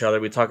about each other.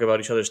 We talk about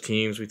each other's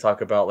teams. We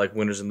talk about like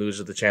winners and losers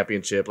of the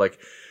championship. Like,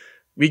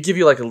 we give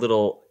you like a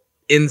little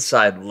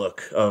inside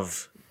look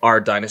of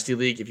our Dynasty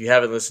League. If you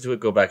haven't listened to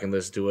it, go back and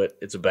listen to it.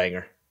 It's a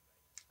banger.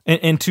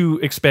 And to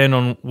expand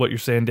on what you're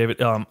saying, David,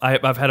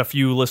 I've had a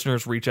few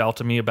listeners reach out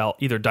to me about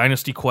either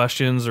Dynasty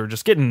questions or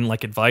just getting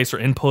like advice or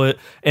input.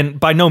 And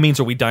by no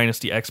means are we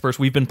Dynasty experts.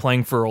 We've been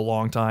playing for a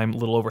long time, a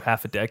little over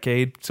half a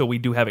decade. So we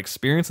do have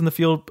experience in the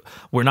field.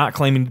 We're not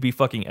claiming to be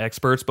fucking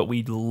experts, but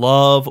we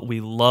love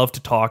to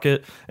talk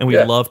it. And we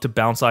love to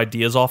bounce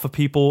ideas off of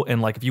people.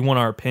 And like, if you want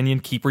our opinion,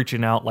 keep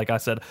reaching out. Like I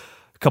said,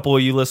 a couple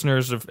of you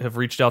listeners have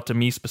reached out to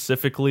me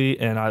specifically,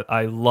 and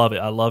I love it.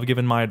 I love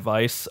giving my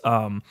advice.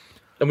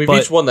 And we've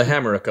each won the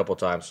hammer a couple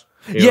times.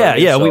 You know what I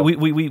mean? Yeah. So-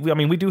 We I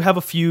mean, we do have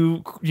a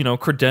few,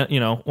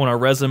 on our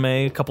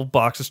resume, a couple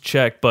boxes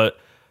checked, but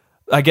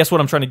I guess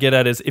what I'm trying to get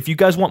at is if you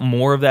guys want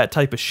more of that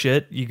type of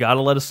shit, you got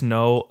to let us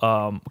know,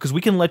 because we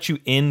can let you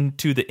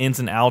into the ins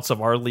and outs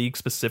of our league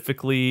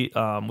specifically.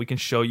 We can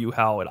show you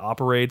how it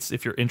operates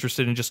if you're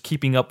interested in just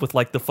keeping up with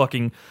like the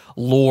fucking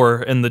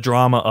lore and the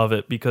drama of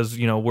it, because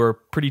we're a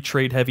pretty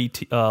trade heavy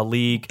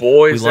league.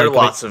 Boys, We there are like-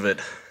 lots of it.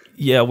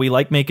 Yeah, we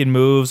like making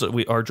moves.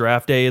 Our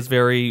draft day is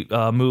very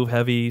move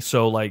heavy.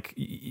 So like,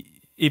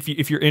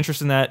 if you're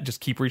interested in that, just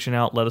keep reaching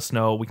out. Let us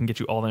know. We can get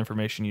you all the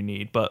information you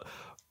need. But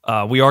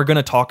we are going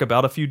to talk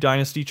about a few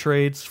dynasty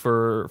trades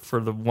for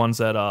the ones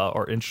that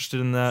are interested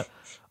in that.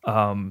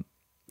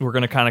 We're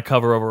going to kind of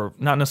cover over,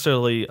 not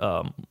necessarily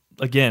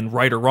again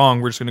right or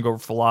wrong. We're just going to go over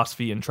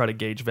philosophy and try to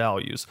gauge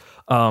values.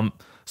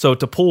 So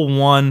to pull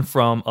one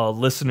from a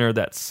listener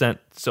that sent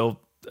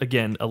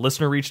Again, a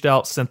listener reached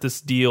out, sent this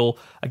deal.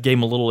 I gave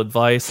him a little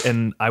advice,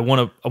 and I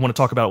want to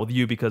talk about it with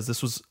you because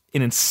this was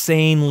an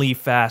insanely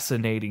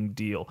fascinating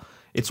deal.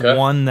 It's Okay.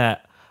 one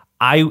that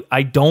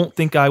I don't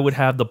think I would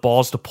have the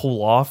balls to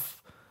pull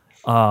off,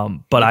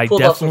 but I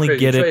Pulled off some definitely crazy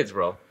get it, trades,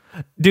 bro.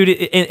 dude.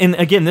 And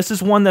again, this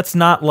is one that's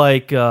not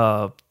like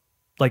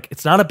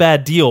it's not a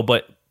bad deal,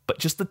 but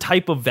just the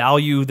type of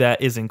value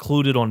that is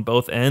included on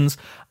both ends,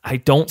 I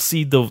don't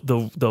see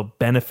the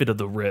benefit of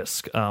the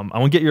risk. I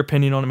want to get your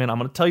opinion on it, man. I'm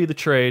going to tell you the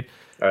trade,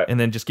 All right. and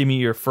then just give me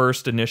your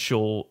first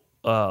initial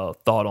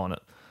thought on it.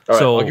 All right,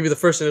 So I'll give you the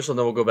first initial, and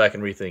then we'll go back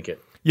and rethink it.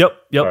 Yep.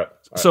 All right.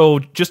 So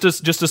just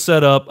to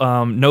set up,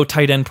 no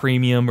tight end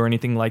premium or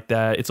anything like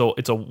that. It's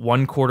a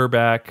one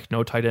quarterback,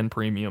 no tight end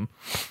premium.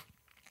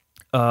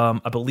 I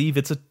believe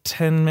it's a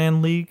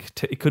 10-man league.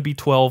 It could be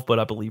 12, but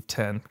I believe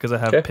 10 because I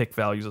have Okay. pick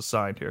values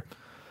assigned here.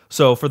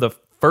 So for the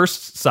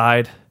first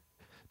side,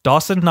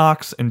 Dawson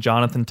Knox and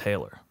Jonathan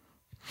Taylor.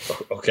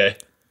 Okay.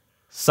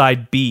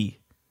 Side B,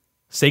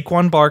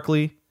 Saquon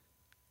Barkley,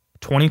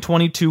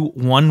 2022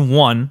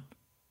 1-1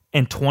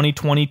 and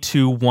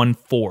 2022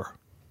 1-4.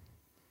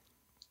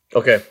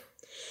 Okay.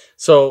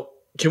 So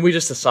can we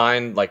just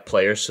assign like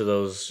players to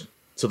those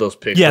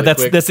picks? Yeah, really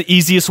that's quick? the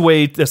easiest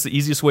way. That's the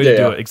easiest way to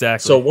do it.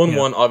 Exactly. So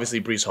 1-1, obviously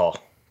Brees Hall,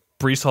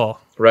 Brees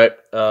Hall. right?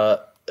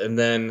 And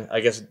then I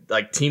guess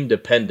like team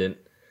dependent.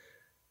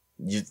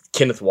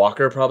 Kenneth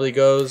Walker probably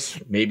goes.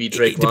 Maybe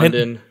Drake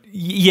London.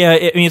 Yeah,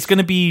 I mean it's going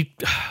to be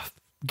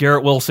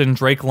Garrett Wilson,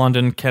 Drake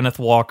London, Kenneth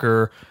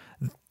Walker,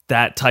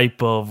 that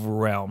type of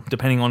realm,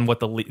 depending on what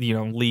the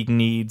league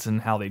needs and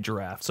how they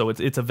draft. So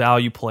it's a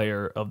value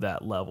player of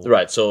that level.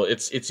 Right. So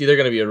it's either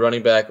going to be a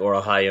running back or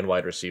a high end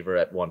wide receiver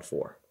at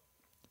 1-4.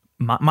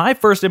 My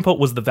first input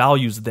was the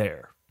value's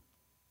there.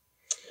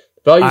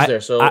 Values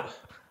there. So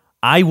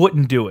I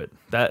wouldn't do it.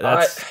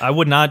 I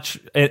would not.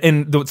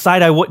 And the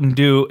side I wouldn't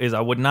do is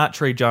I would not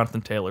trade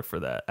Jonathan Taylor for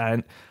that.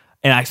 And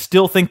I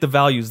still think the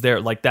value's there.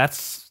 Like I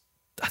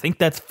think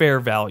that's fair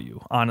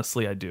value.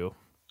 Honestly, I do.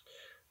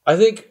 I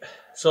think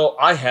so.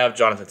 I have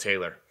Jonathan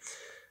Taylor.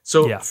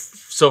 So Yeah.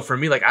 so for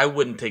me, like I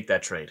wouldn't take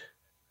that trade.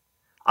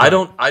 I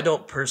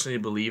don't personally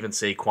believe in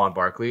Saquon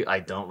Barkley. I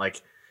don't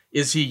like.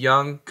 Is he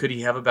young? Could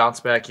he have a bounce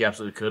back? He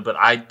absolutely could. But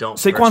I don't.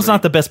 Saquon's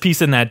not the best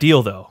piece in that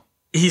deal, though.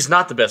 He's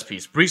not the best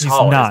piece. Brees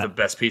Hall not. is the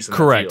best piece in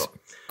Correct. that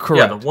deal.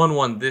 Correct. Yeah, the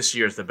 1-1 this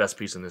year is the best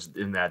piece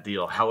in that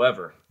deal.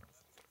 However,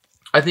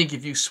 I think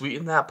if you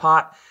sweeten that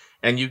pot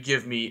and you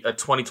give me a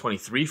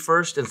 2023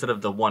 first instead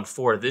of the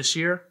 1-4 this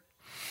year,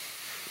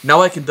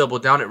 now I can double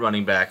down at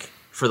running back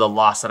for the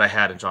loss that I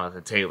had in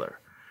Jonathan Taylor.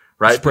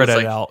 Right? Spread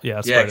Because, it out. Yeah,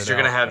 Yeah, spread because it you're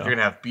gonna out,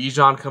 have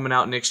Bijan coming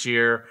out next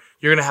year.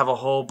 You're gonna have a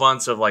whole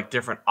bunch of like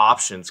different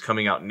options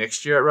coming out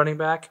next year at running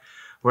back.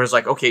 Whereas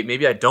like, okay,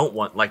 maybe I don't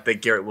want like the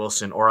Garrett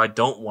Wilson, or I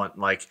don't want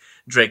like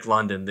Drake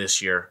London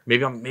this year.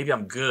 Maybe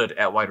I'm good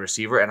at wide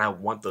receiver and I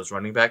want those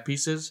running back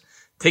pieces.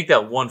 Take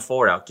that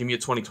 1-4 out. Give me a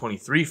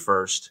 2023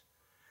 first.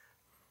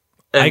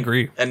 And, I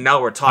agree. And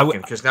now we're talking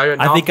because now you're.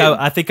 Now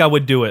I think I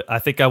would do it. I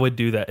think I would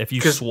do that if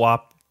you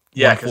swap.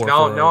 Yeah, because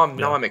 1-4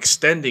 now I'm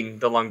extending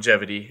the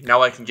longevity.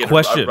 Now I can get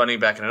a running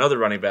back and another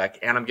running back,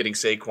 and I'm getting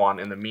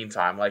Saquon in the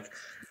meantime. Like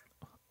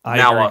I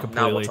now, agree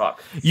completely. now we'll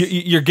talk.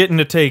 You're getting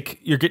to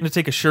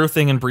take a sure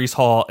thing in Brees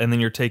Hall, and then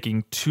you're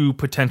taking two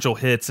potential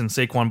hits in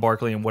Saquon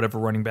Barkley and whatever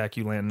running back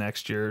you land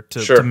next year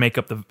to make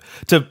up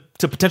to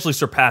potentially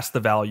surpass the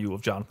value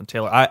of Jonathan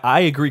Taylor. I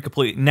agree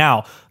completely.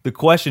 Now the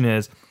question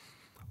is,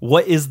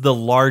 what is the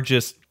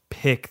largest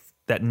pick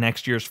that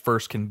next year's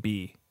first can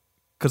be?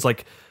 Because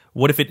like,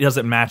 what if it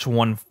doesn't match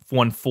 1-4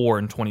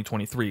 in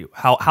 2023?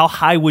 How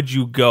high would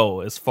you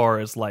go as far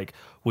as like,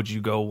 would you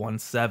go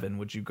 1-7?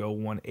 Would you go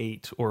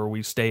 1-8? Or are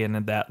we staying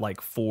in that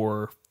like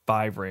 4-5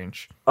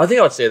 range? I think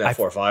I would say that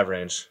 4-5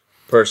 range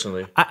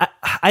personally.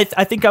 I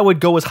think I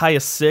would go as high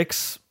as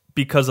 6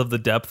 because of the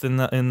depth in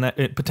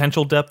that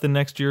potential depth in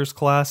next year's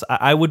class.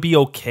 I would be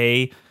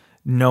okay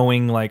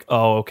knowing like,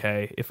 oh,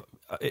 okay, if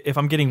if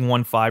I'm getting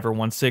 1-5 or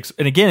 1-6,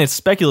 and again, it's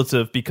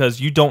speculative because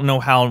you don't know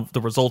how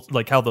the results,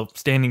 like how the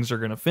standings are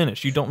going to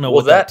finish. You don't know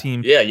what that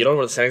team. Yeah, you don't know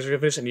what the standings are going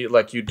to finish,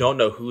 and you don't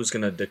know who's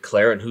going to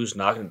declare and who's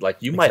not going to. Like,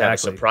 you might have a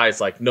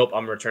surprise, like, nope,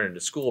 I'm returning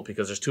to school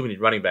because there's too many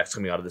running backs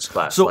coming out of this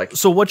class.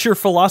 So what's your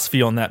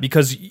philosophy on that?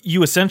 Because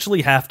you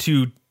essentially have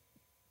to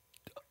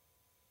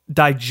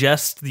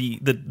digest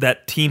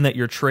that team that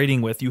you're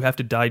trading with. You have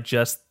to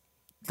digest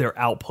their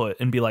output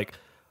and be like,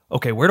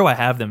 okay, where do I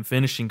have them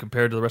finishing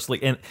compared to the rest of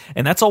the league?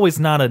 And that's always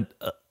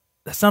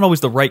that's not always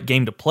the right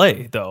game to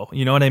play, though.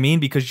 You know what I mean?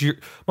 Because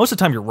most of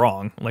the time you're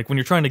wrong. Like when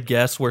you're trying to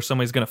guess where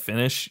somebody's going to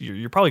finish,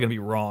 you're probably going to be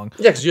wrong.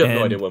 Yeah, because you have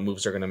no idea what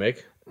moves they're going to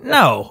make.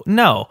 No.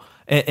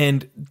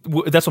 And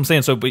that's what I'm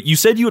saying. So, but you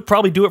said you would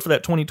probably do it for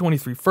that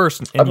 2023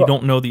 first, and you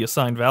don't know the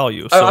assigned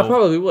value. So. I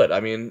probably would.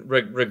 I mean,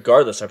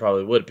 regardless, I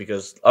probably would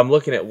because I'm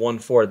looking at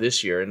 1-4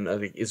 this year, and I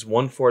think is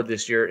 1-4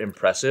 this year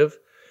impressive,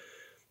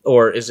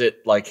 or is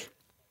it like?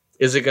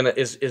 Is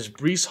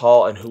Breece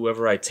Hall and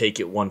whoever I take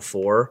at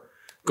 1-4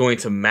 going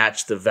to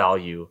match the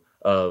value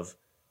of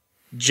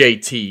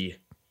JT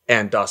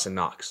and Dawson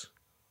Knox?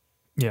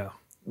 Yeah,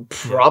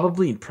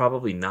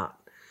 probably not.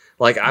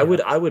 Like I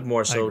would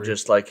more so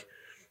just like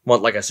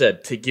I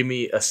said, to give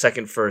me a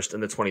second first in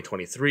the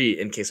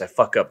 2023 in case I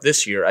fuck up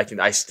this year,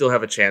 I still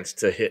have a chance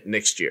to hit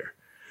next year,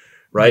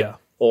 right? Yeah.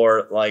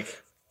 Or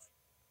like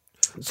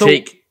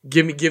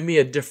give me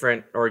a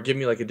different, or give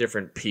me like a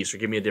different piece, or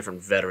give me a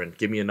different veteran,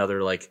 give me another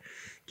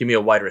give me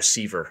a wide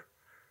receiver,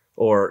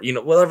 or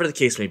whatever the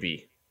case may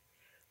be.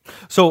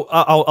 So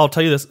I'll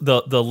tell you this: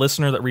 the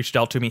listener that reached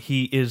out to me,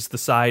 he is the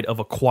side of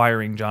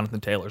acquiring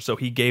Jonathan Taylor, so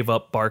he gave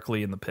up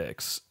Barkley in the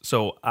picks.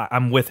 So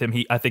I'm with him.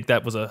 I think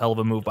that was a hell of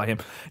a move by him.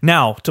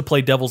 Now to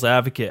play devil's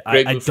advocate,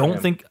 I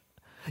think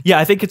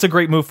it's a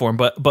great move for him,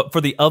 but for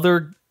the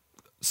other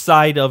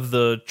side of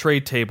the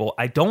trade table,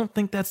 I don't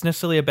think that's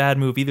necessarily a bad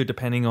move either,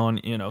 depending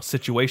on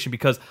situation,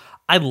 because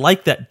I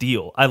like that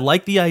deal. I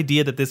like the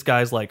idea that this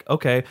guy's like,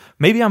 okay,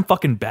 maybe I'm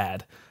fucking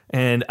bad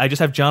and I just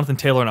have Jonathan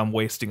Taylor and I'm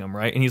wasting him,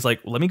 right? And he's like,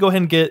 let me go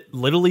ahead and get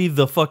literally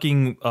the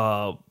fucking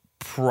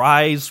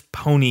prize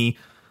pony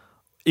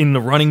in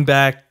the running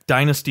back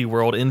dynasty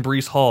world in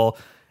Breece Hall,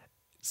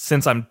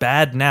 since I'm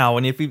bad now,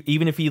 and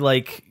even if he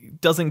like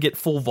doesn't get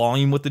full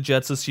volume with the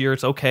Jets this year,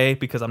 it's okay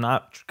because I'm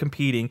not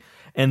competing.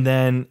 And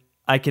then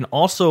I can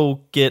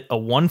also get a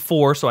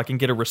 1-4, so I can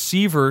get a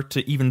receiver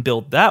to even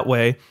build that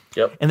way.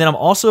 Yep. And then I'm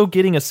also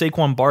getting a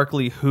Saquon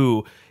Barkley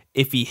who,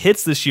 if he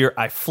hits this year,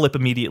 I flip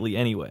immediately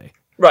anyway.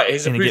 Right,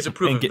 he's a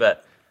proven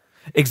vet.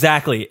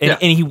 Exactly, and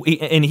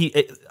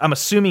he I'm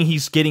assuming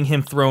he's getting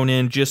him thrown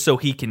in just so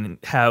he can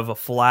have a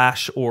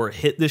flash or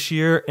hit this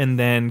year and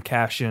then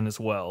cash in as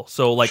well.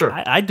 So like, sure.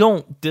 I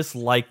don't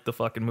dislike the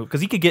fucking move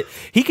because he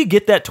could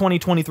get that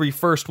 2023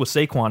 first with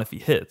Saquon if he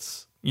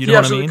hits. You know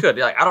what I mean? Could.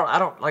 Like, I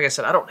don't. Like I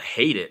said, I don't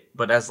hate it,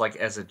 but as a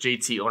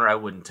JT owner, I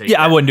wouldn't take.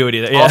 Yeah, I wouldn't do it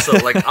either. Yeah. Also,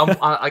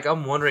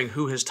 I'm wondering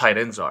who his tight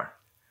ends are.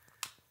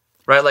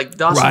 Right, like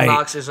Dawson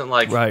Knox isn't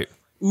like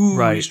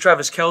he's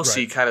Travis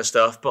Kelce kind of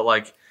stuff, but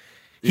like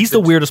he's the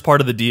weirdest part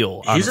of the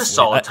deal. He's a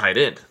solid tight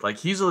end. Like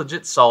he's a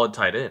legit solid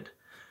tight end.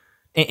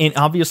 And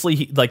obviously,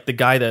 the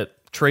guy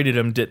that traded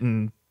him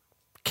didn't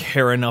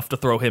care enough to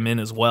throw him in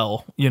as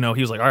well. He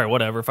was like, all right,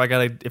 whatever. If I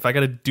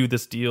gotta do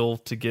this deal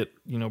to get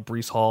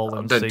Breece Hall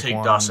and then Saquon,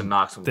 take Dawson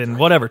Knox. Then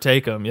whatever,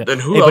 take him. Yeah. Then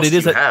who else do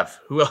you have?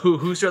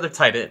 Who's your other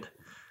tight end?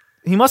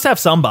 He must have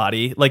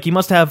somebody. Like he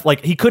must have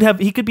he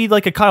could be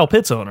like a Kyle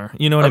Pitts owner.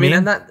 You know what I mean?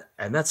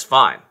 And that's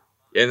fine.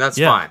 And that's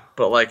fine.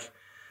 But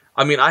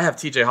I have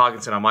TJ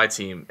Hawkinson on my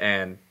team,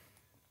 and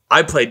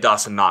I played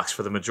Dawson Knox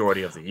for the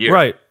majority of the year.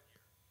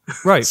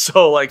 Right.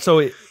 So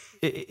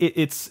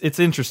it's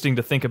interesting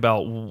to think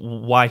about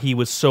why he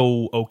was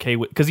so okay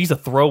with, because he's a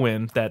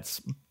throw-in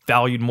that's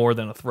valued more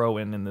than a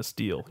throw-in in this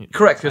deal.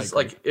 Correct, because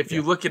if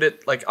you look at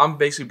it, I'm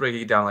basically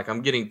breaking it down.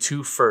 I'm getting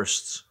 2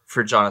 firsts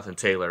for Jonathan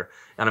Taylor,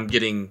 and I'm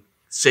getting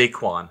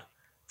Saquon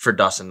for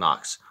Dawson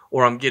Knox,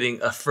 or I'm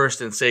getting a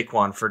first and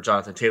Saquon for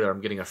Jonathan Taylor.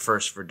 I'm getting a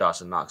first for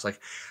Dawson Knox.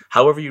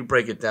 However you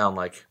break it down,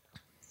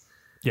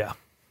 yeah,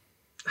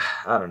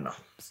 I don't know.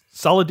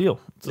 Solid deal.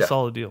 It's a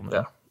solid deal, man.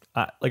 Yeah.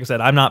 Like I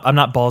said, I'm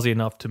not ballsy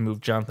enough to move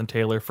Jonathan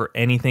Taylor for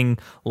anything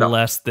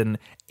less than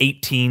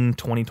 18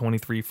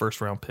 2023 first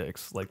round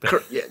picks like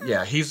that.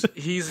 Yeah, he's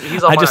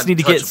on my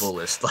untouchable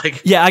list.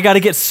 I got to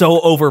get so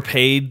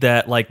overpaid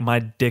that my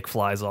dick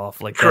flies off.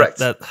 Correct.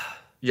 That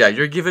yeah,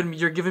 you're giving me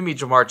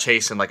Jamar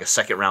Chase in a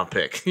second round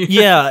pick.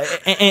 Yeah,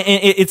 and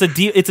it's a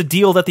deal. It's a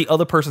deal that the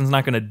other person's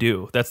not going to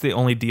do. That's the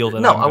only deal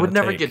that. No, I would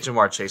never get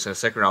Jamar Chase in a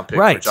second round pick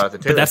for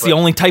Jonathan Taylor. But that's the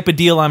only type of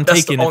deal I'm taking.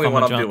 That's the only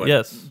one I'm doing.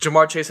 Yes,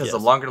 Jamar Chase has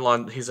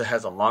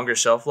has a longer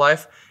shelf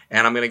life,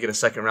 and I'm going to get a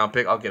second round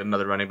pick. I'll get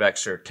another running back.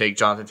 Sure, take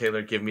Jonathan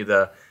Taylor. Give me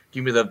the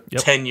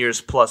 10 years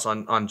plus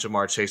on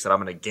Jamar Chase that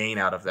I'm going to gain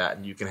out of that,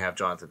 and you can have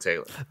Jonathan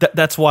Taylor.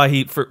 That's why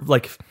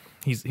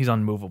he's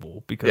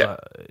unmovable, because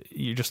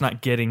you're just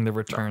not getting the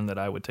return that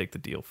I would take the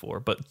deal for.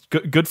 But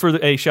good for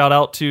a shout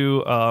out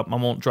to I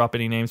won't drop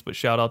any names, but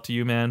shout out to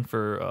you, man,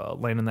 for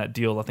landing that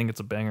deal. I think it's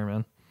a banger,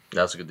 man.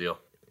 That's a good deal.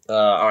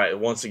 All right.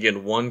 Once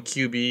again, 1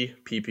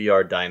 QB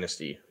PPR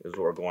dynasty is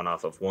what we're going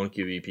off of. 1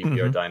 QB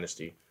PPR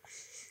dynasty.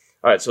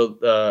 All right.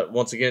 So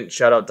once again,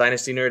 shout out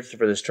Dynasty Nerds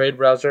for this trade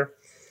browser.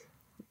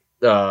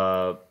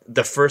 The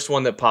first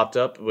one that popped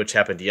up, which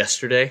happened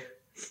yesterday.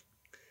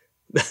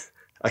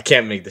 I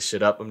can't make this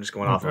shit up. I'm just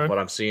going off of what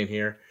I'm seeing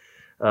here.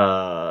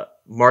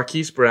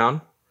 Marquise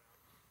Brown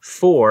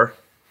for,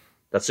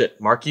 that's it.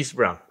 Marquise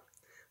Brown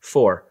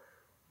for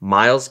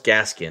Myles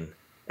Gaskin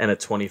and a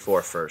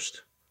 24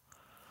 first.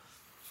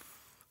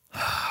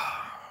 I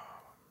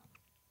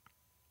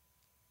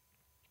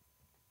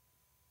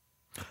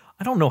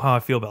don't know how I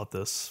feel about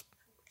this.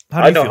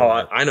 I know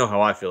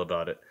how I feel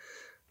about it.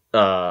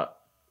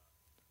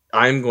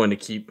 I'm going to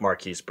keep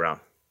Marquise Brown.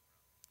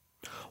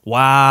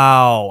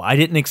 Wow, I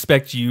didn't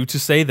expect you to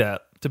say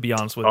that. To be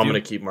honest with you, I'm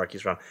going to keep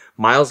Marquise Brown.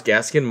 Myles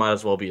Gaskin might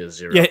as well be a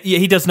zero. Yeah,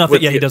 he does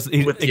nothing. He does.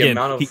 With the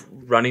amount of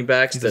running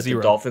backs that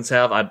the Dolphins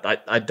have,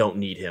 I don't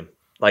need him.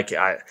 Like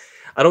I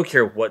don't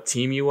care what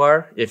team you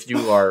are. If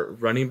you are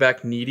running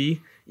back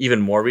needy, even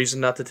more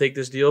reason not to take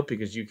this deal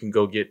because you can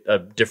go get a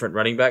different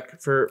running back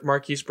for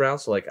Marquise Brown.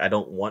 So like I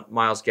don't want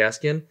Myles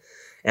Gaskin.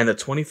 And the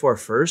 24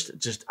 first,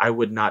 just I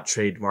would not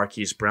trade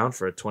Marquise Brown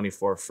for a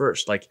 24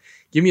 first. Like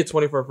give me a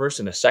 24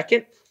 first in a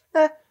second.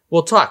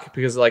 We'll talk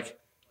because like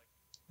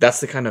that's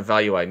the kind of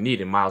value I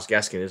need, and Myles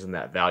Gaskin isn't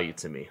that value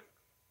to me.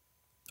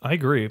 I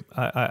agree.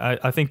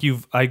 I think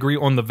I agree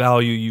on the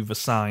value you've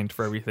assigned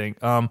for everything.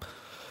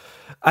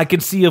 I can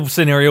see a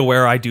scenario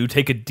where I do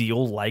take a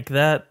deal like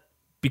that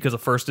because a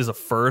first is a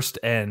first,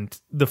 and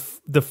the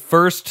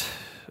first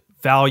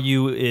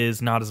value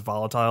is not as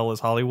volatile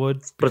as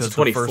Hollywood. But it's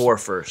 24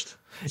 first.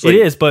 So it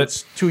is, but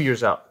it's 2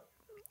 years out.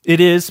 It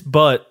is,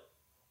 but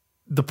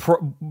the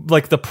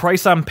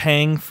price I'm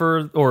paying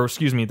for, or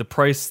excuse me, the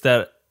price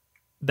that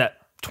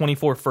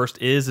 24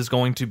 first is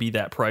going to be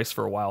that price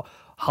for a while.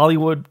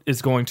 Hollywood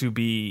is going to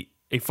be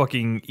a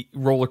fucking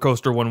roller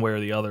coaster one way or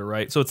the other,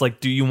 right? So it's like,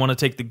 do you want to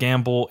take the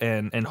gamble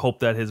and hope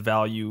that his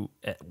value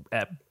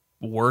at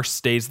worst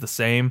stays the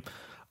same?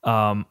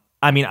 I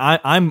mean,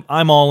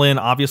 I'm all in,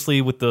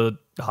 obviously, with the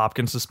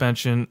Hopkins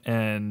suspension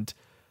and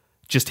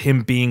just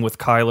him being with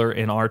Kyler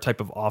in our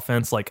type of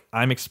offense. Like,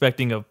 I'm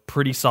expecting a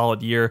pretty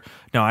solid year.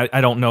 Now,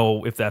 I don't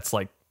know if that's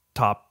like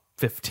top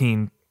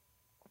 15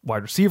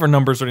 wide receiver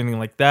numbers or anything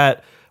like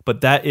that,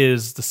 but that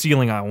is the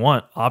ceiling I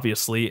want,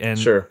 obviously. And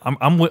sure.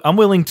 I'm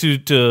willing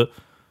to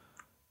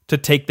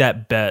take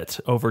that bet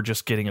over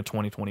just getting a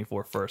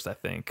 2024 first. I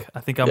think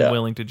I'm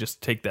willing to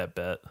just take that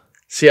bet.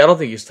 See, I don't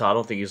think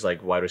he's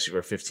like wide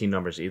receiver 15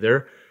 numbers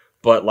either.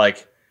 But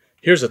like,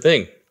 here's the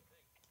thing.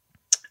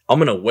 I'm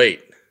gonna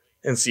wait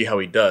and see how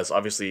he does.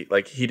 Obviously,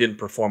 like he didn't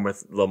perform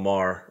with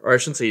Lamar, or I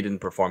shouldn't say he didn't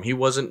perform. He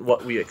wasn't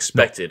what we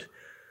expected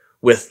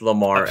with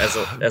Lamar as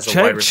a wide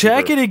receiver.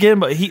 Check it again,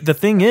 but the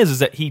thing is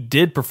that he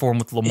did perform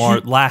with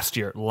Lamar last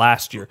year.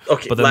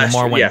 Okay, but then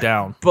Lamar went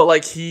down. But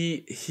like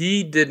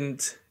he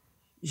didn't.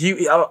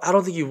 I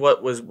don't think he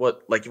was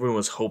what like everyone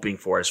was hoping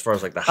for as far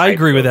as like the hype I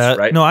agree with goes, that.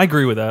 Right? No, I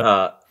agree with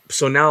that.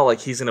 So now like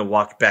he's gonna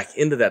walk back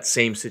into that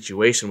same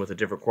situation with a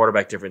different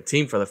quarterback, different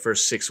team for the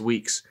first 6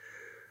 weeks.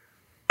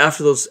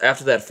 After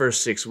that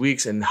first 6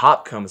 weeks and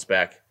Hop comes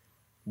back,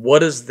 what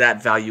does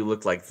that value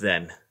look like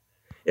then?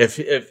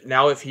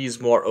 If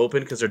he's more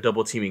open because they're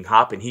double teaming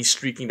Hop and he's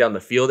streaking down the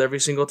field every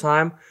single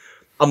time,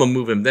 I'm gonna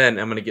move him. Then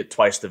I'm gonna get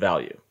twice the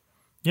value.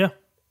 Yeah.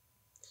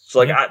 So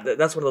like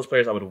that's one of those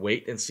players I would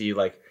wait and see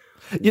like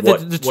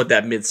what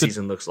that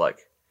midseason looks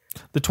like.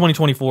 The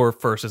 2024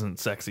 first isn't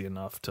sexy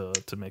enough to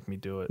make me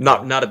do it.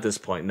 Not at this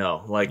point.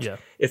 No. Like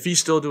if he's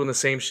still doing the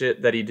same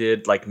shit that he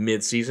did like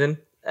midseason,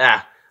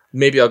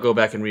 maybe I'll go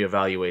back and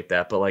reevaluate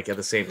that. But like at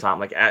the same time,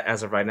 like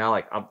as of right now,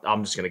 like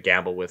I'm just gonna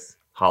gamble with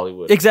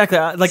Hollywood. Exactly.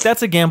 Like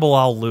that's a gamble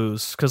I'll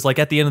lose because like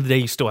at the end of the day,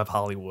 you still have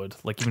Hollywood.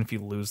 Like even if you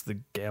lose the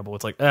gamble,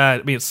 it's like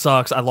I mean it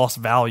sucks. I lost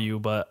value,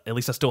 but at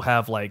least I still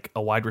have like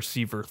a wide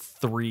receiver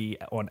 3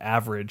 on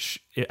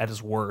average at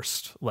his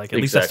worst. Like at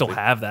least I still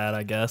have that.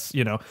 I guess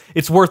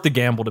it's worth the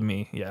gamble to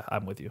me. Yeah,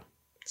 I'm with you.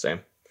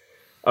 Same.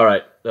 All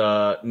right.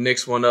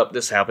 Next one up.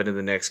 This happened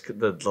in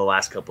the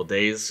last couple of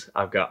days.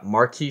 I've got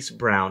Marquise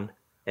Brown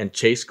and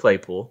Chase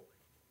Claypool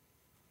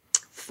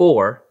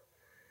for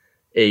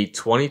a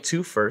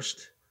 22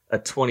 first, a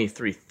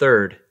 23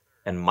 third,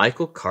 and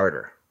Michael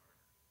Carter.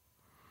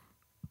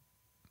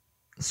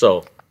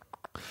 So,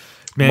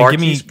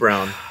 Marquise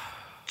Brown,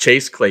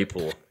 Chase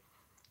Claypool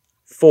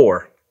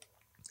for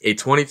a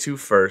 22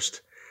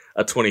 first,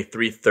 a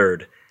 23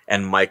 third,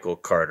 and Michael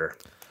Carter.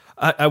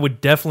 I would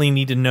definitely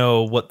need to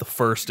know what the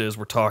first is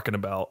we're talking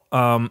about.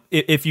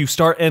 If you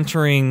start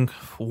entering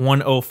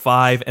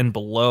 105 and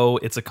below,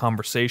 it's a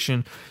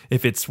conversation.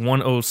 If it's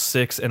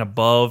 106 and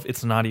above,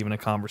 it's not even a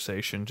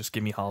conversation. Just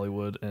give me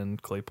Hollywood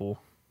and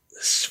Claypool.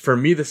 For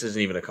me, this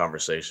isn't even a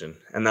conversation,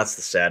 and that's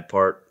the sad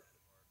part.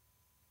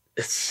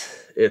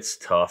 It's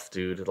tough,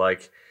 dude.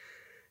 Like,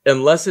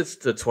 unless it's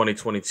the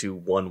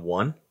 2022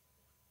 1-1,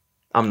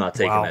 I'm not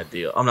taking that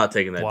deal. I'm not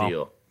taking that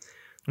deal.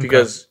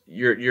 Because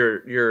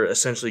you're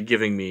essentially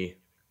giving me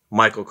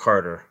Michael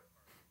Carter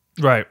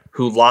Right.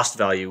 who lost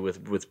value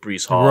with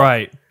Brees Hall.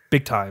 Right.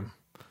 Big time.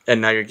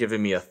 And now you're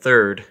giving me a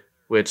third,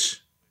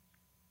 which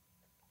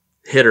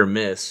hit or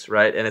miss,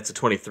 right? And it's a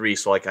 23,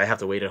 so like I have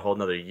to wait a whole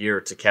another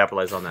year to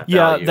capitalize on that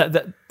value.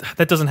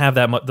 That doesn't have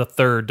that much. The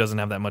third doesn't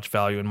have that much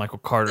value, and Michael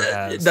Carter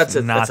has that's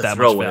a that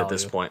throw much in value at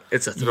this point.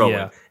 It's a throw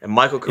Yeah. in. And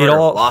Michael Carter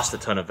lost a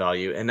ton of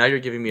value, and now you're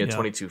giving me a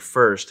 22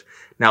 first.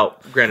 Now,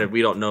 granted,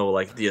 we don't know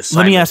like the assignments.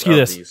 Let me ask you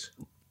this. These.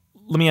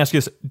 Let me ask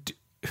you this: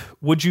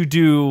 would you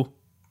do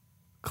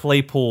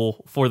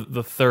Claypool for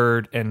the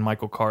third and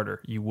Michael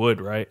Carter? You would,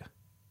 right?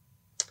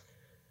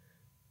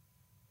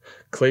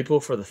 Claypool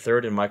for the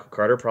third and Michael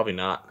Carter? Probably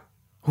not.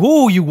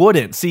 Ooh, you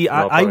wouldn't. See,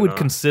 I would not.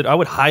 consider. I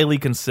would highly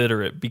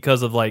consider it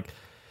because of like,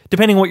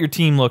 depending on what your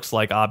team looks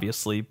like,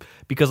 obviously.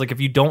 Because like,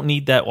 if you don't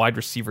need that wide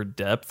receiver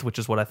depth, which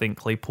is what I think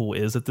Claypool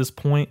is at this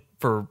point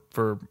for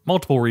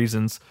multiple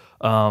reasons.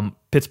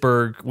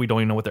 Pittsburgh, we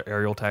don't even know what their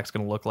aerial attack's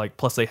going to look like.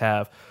 Plus, they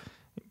have.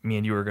 Me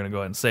and you were going to go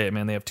ahead and say it,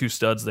 man. They have two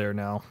studs there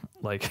now.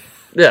 Like,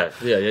 yeah.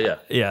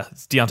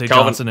 It's Deontay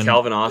Johnson and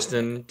Calvin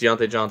Austin,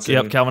 Deontay Johnson.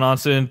 Yep, Calvin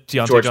Austin,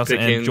 Deontay George Johnson,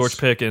 Pickens. and George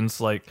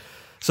Pickens. Like,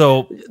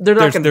 so they're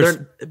not going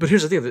to. But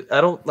here's the thing: I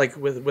don't like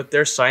with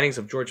their signings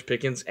of George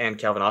Pickens and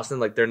Calvin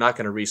Austin. Like, they're not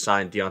going to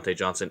re-sign Deontay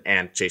Johnson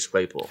and Chase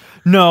Claypool.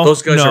 No,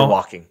 those guys are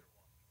walking.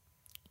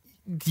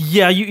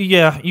 Yeah,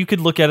 you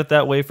could look at it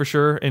that way for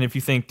sure. And if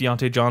you think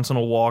Deontay Johnson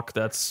will walk,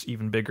 that's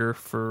even bigger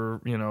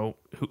for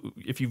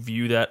if you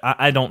view that.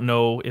 I don't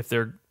know if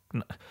they're.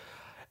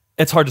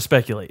 It's hard to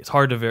speculate. It's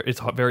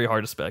very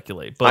hard to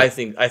speculate. But I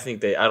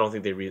don't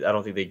think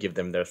they give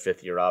them their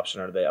 5th-year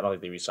option, or I don't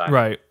think they resign.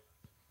 Right.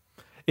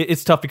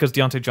 It's tough because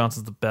Deontay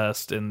Johnson's the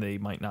best, and they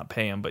might not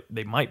pay him, but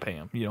they might pay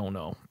him. You don't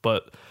know.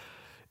 But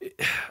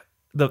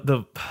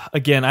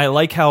again, I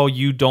like how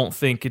you don't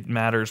think it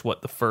matters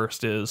what the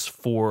first is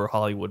for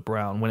Hollywood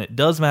Brown when it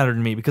does matter to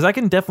me, because I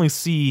can definitely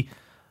see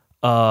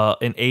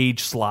an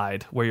age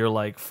slide where you're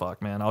like,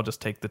 fuck, man, I'll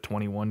just take the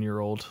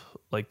 21-year-old.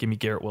 Like, give me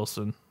Garrett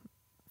Wilson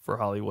for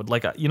Hollywood.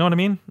 Like, you know what I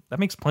mean? That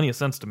makes plenty of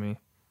sense to me.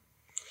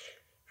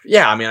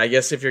 Yeah, I mean, I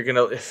guess if you're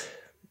gonna,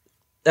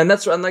 and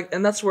that's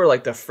where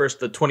like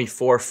the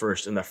 24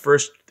 first in the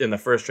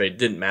first trade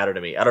didn't matter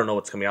to me. I don't know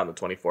what's coming out in the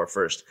 24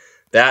 first.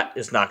 That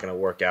is not going to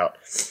work out.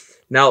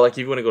 Now, like if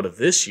you want to go to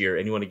this year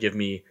and you want to give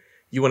me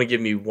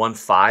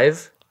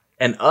 1.5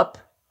 and up,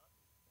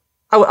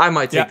 I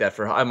might take that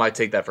for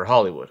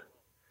Hollywood.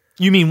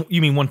 You mean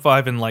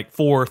 1.5 and like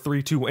 4,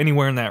 3, 2,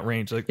 anywhere in that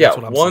range? Like, yeah, that's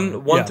what I'm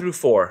saying. 1 through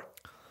 4.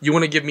 You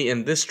want to give me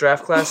in this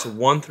draft class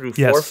 1 through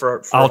 4 yes,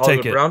 for I'll Hollywood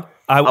take it. Brown?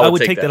 I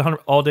would take that 100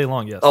 all day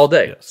long. Yes, all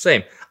day. Yes.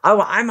 Same.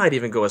 I might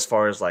even go as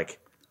far as like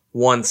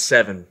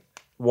 1.7,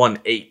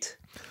 1.8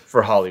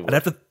 for Hollywood.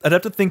 I'd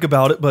have to think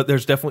about it, but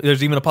there's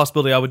even a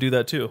possibility I would do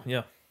that too.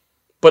 Yeah,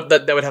 but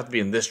that would have to be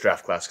in this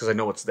draft class because I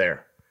know what's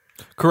there.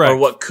 Correct. Or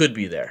what could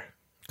be there.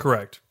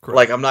 Correct.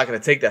 Like I'm not going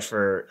to take that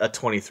for a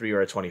 23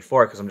 or a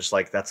 24 because I'm just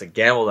like that's a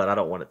gamble that I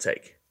don't want to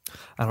take.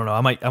 I don't know.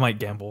 I might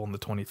gamble on the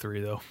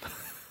 23 though.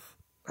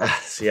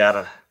 See,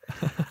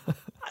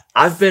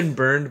 I've been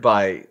burned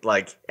by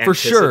like for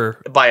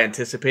sure by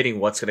anticipating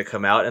what's going to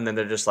come out, and then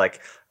they're just like,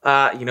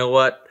 you know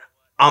what?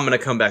 I'm going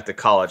to come back to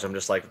college. I'm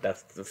just like,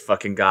 that's the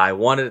fucking guy I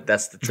wanted.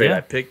 That's the trade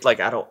I picked. Like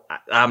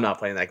I'm not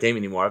playing that game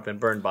anymore. I've been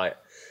burned by it.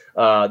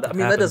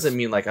 That doesn't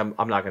mean like I'm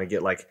not going to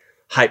get like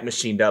hype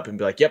machined up and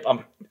be like, yep,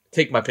 I'm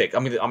take my pick.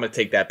 I'm gonna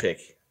take that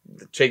pick.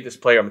 Take this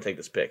player. I'm gonna take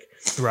this pick.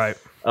 Right.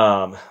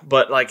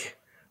 But like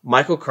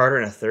Michael Carter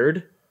in a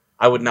third,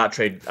 I would not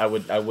trade. I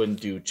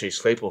wouldn't do Chase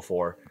Claypool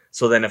for.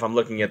 So then if I'm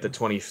looking at the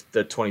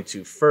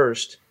 22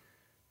 first,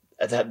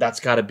 that's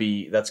got to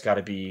be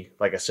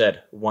like I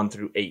said 1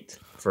 through 8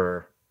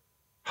 for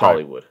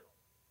Hollywood.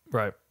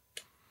 Right.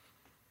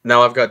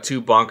 Now I've got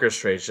 2 bonkers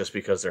trades just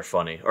because they're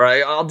funny. Or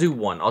I'll do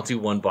one. I'll do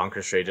one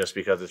bonkers trade just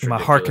because it's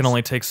ridiculous. My heart can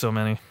only take so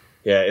many.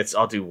 Yeah,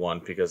 I'll do one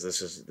because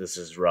this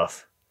is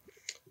rough.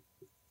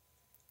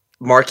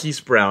 Marquise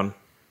Brown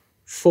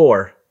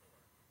for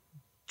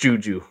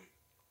Juju.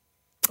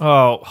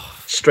 Oh,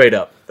 straight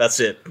up. That's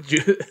it.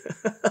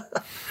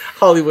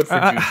 Hollywood for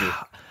Juju.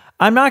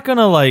 I'm not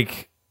gonna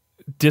like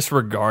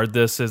disregard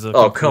this as a.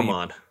 Oh, come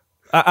on.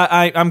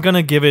 I'm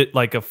gonna give it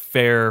like a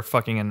fair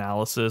fucking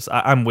analysis.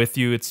 I'm with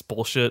you. It's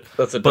bullshit.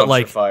 That's a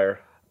dumpster fire.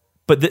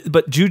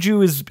 But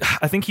Juju is.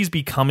 I think he's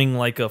becoming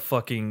like a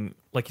fucking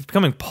he's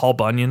becoming Paul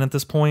Bunyan at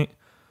this point.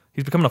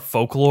 He's becoming a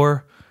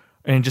folklore,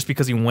 and just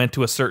because he went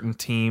to a certain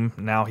team,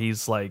 now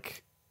he's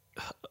like.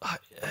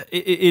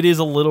 It is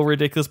a little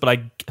ridiculous, but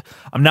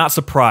I'm not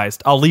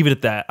surprised. I'll leave it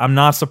at that. I'm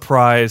not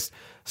surprised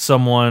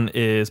someone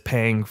is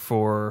paying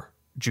for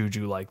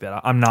Juju like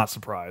that. I'm not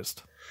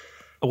surprised.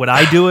 Would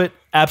I do it?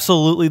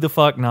 Absolutely the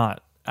fuck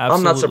not. Absolutely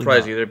I'm not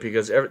surprised either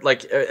because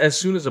as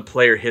soon as a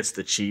player hits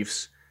the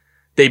Chiefs,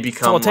 they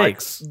become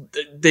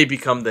they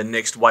become the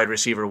next wide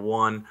receiver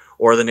 1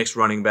 or the next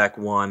running back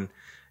 1.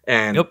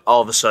 And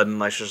all of a sudden,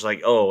 like, just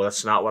like, oh,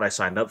 that's not what I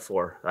signed up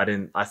for.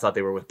 I thought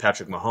they were with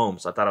Patrick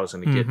Mahomes. I thought I was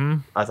going to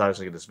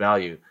get this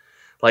value.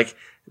 Like,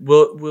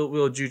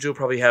 will Juju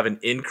probably have an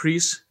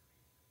increase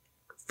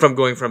from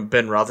going from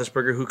Ben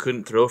Roethlisberger, who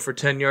couldn't throw for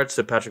 10 yards,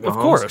 to Patrick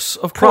Mahomes?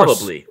 Of course.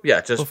 Probably.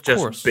 Yeah, just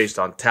course. based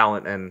on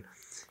talent and,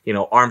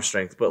 arm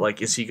strength. But,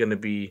 like, is he going to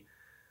be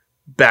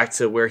back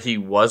to where he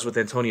was with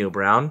Antonio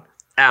Brown?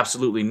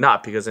 Absolutely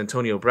not, because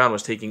Antonio Brown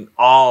was taking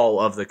all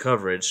of the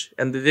coverage,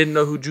 and they didn't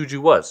know who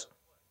Juju was.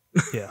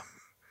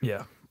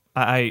 Yeah.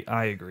 I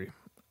agree.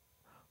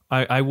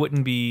 I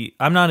wouldn't be...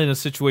 I'm not in a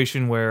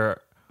situation where...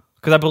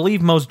 Because I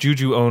believe most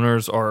Juju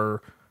owners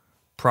are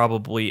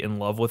probably in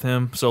love with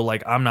him. So,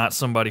 like, I'm not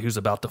somebody who's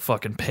about to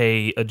fucking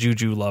pay a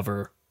Juju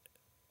lover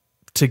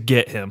to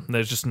get him.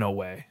 There's just no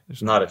way.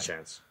 Not a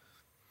chance.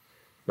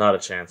 Not a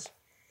chance.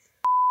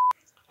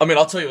 I mean,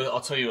 I'll tell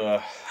you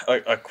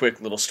a quick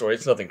little story.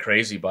 It's nothing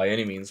crazy by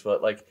any means,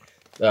 but like,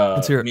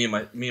 me and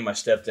my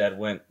stepdad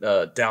went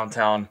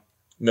downtown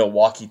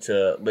Milwaukee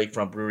to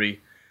Lakefront Brewery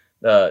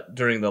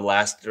during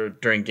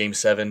Game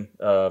 7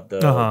 of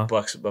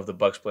the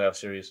Bucks playoff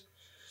series,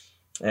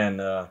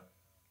 and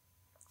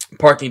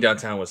parking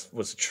downtown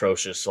was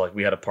atrocious. So like,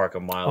 we had to park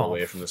a mile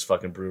away from this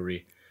fucking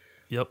brewery.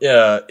 Yep.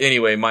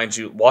 Anyway, mind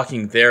you,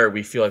 walking there,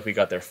 we feel like we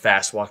got there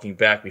fast. Walking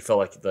back, we felt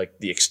like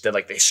the extent,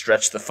 like they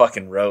stretched the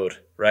fucking road,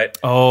 right?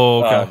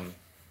 Oh, okay.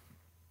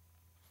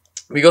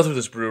 We go through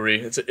this brewery.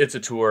 It's a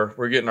tour.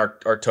 We're getting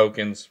our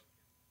tokens.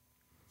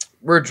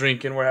 We're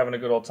drinking. We're having a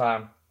good old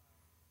time.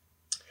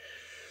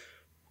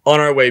 On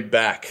our way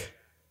back,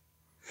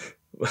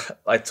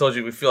 I told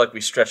you we feel like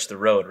we stretched the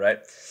road, right?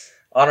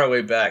 On our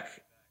way back,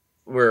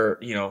 we're,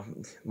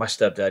 my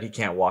stepdad, he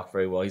can't walk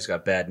very well. He's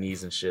got bad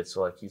knees and shit.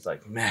 So like, he's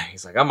like,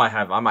 I might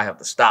have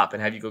to stop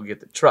and have you go get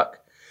the truck.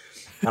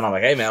 And I'm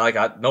like, hey man,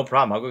 no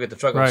problem. I'll go get the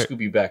truck. I'll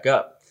scoop you back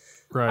up.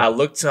 Right. I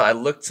look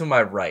to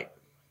my right,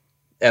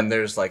 and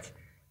there's like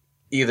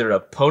either a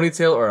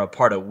ponytail or a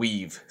part of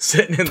weave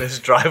sitting in this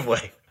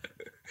driveway.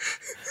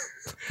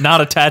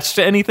 Not attached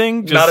to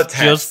anything? Not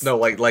attached. No,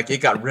 like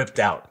it got ripped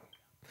out.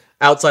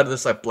 Outside of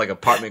this like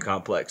apartment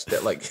complex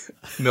that like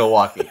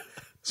Milwaukee.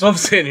 So I'm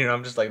sitting here,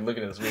 I'm just like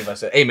looking at this weave. I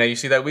said, hey man, you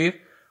see that weave?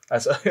 I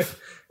said,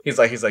 he's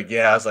like,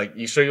 yeah. I was like,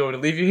 you sure you want me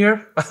to leave you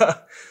here?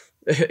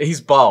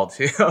 He's bald.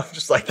 I'm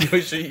just like,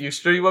 you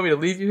sure you want me to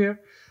leave you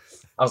here?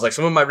 I was like,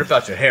 someone might rip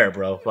out your hair,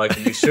 bro. Like, are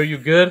you sure you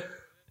good?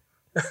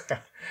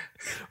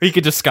 He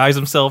could disguise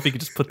himself. He could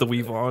just put the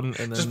weave on and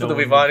then just put the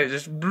weave on. It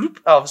just bloop,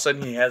 all of a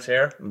sudden he has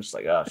hair. I'm just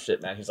like, oh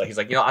shit, man. He's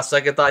like, on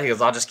second thought, he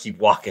goes, I'll just keep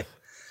walking.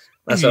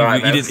 I said, all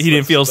right, man. He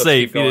didn't feel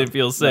safe. He didn't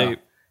feel safe.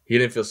 No, he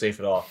didn't feel safe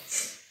at all.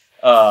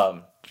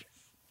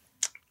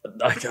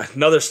 I got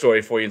another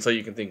story for you until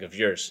you can think of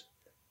yours.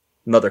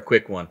 Another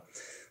quick one.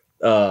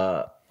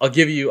 I'll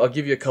give you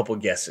a couple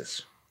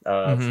guesses.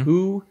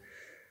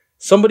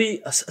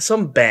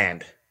 Some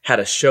band had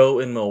a show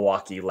in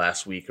Milwaukee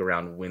last week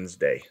around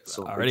Wednesday.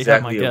 So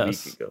exactly a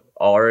week ago.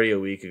 Already a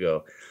week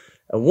ago.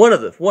 And one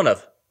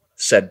of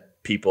said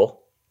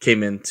people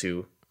came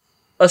into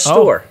a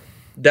store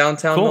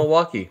downtown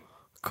Milwaukee.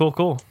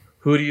 Cool.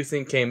 Who do you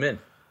think came in?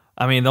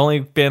 I mean, the only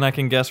band I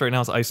can guess right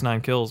now is Ice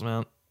Nine Kills,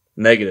 man.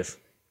 Negative.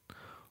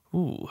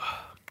 Ooh.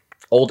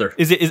 Older.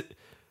 Is it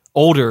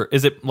older?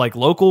 Is it like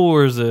local,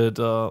 or is it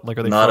like,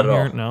 are they not from at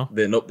here? all?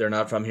 No. Nope, they're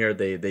not from here.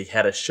 They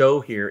had a show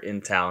here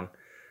in town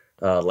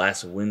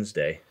last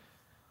Wednesday.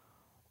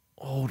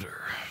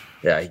 Older.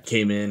 Yeah, he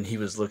came in. He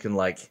was looking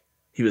like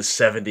he was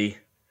 70.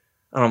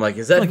 And I'm like,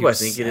 is that who I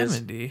think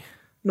 70? It is?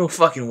 No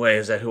fucking way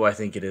is that who I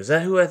think it is. Is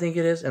that who I think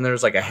it is? And there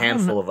was like a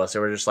handful of us that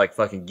were just like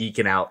fucking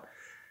geeking out.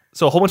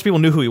 So a whole bunch of people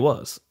knew who he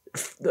was.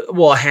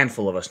 Well, a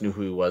handful of us knew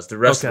who he was. The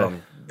rest of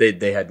them,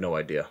 they had no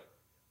idea.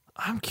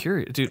 I'm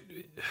curious, dude.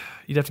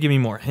 You'd have to give me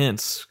more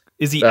hints.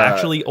 Is he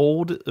actually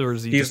old, or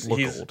does he just look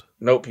old?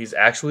 Nope, he's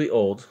actually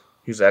old.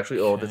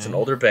 Okay. It's an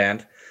older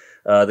band.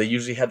 They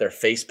usually had their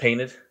face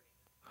painted.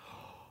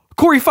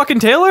 Corey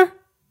fucking Taylor?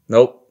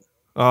 Nope.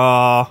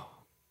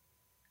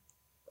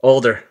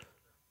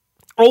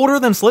 Older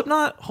than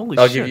Slipknot? Holy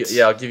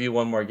shit! I'll give you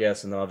one more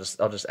guess, and then I'll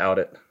just out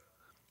it.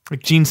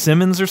 Like Gene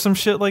Simmons or some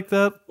shit like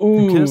that.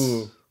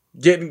 Ooh,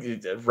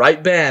 getting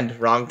right band,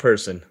 wrong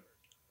person.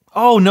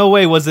 Oh no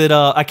way! Was it?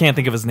 I can't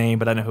think of his name,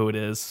 but I know who it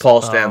is.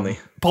 Paul Stanley.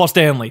 Paul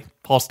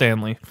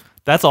Stanley.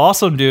 That's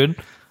awesome, dude.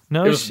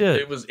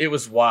 Shit. It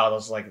was wild. I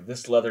was like,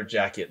 this leather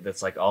jacket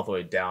that's like all the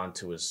way down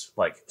to his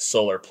like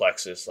solar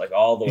plexus, like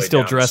all the way. He's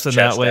still down dressing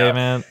that way, out.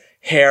 Man.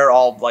 Hair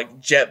all like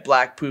jet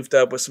black, poofed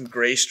up with some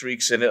gray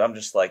streaks in it. I'm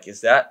just like,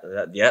 is that?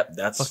 Yep,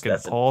 that's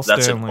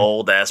an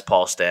old ass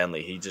Paul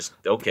Stanley. He just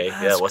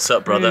that's what's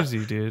up, brother?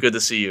 Crazy, dude. Good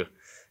to see you.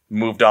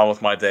 Moved on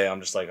with my day.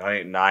 I'm just like, I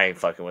ain't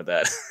fucking with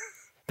that.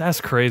 That's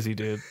crazy,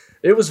 dude.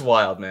 It was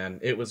wild, man.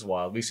 It was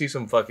wild. We see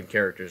some fucking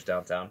characters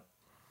downtown.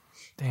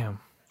 Damn.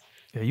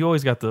 Yeah, you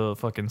always got the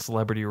fucking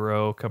celebrity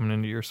row coming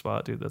into your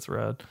spot, dude. That's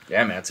rad.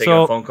 Yeah, man. Taking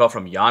a phone call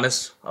from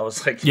Giannis. I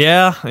was like,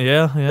 yeah.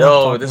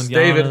 Yo, this is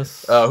David.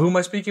 Who am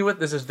I speaking with?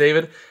 This is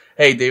David.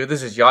 Hey, David,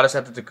 this is Giannis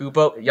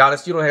Antetokounmpo.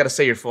 Giannis, you don't have to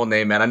say your full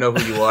name, man. I know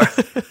who you are.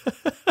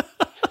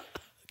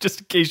 Just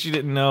in case you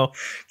didn't know.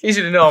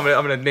 I'm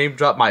gonna name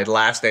drop my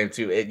last name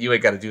too. You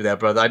ain't got to do that,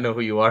 brother. I know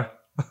who you are.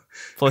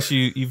 Plus,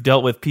 you've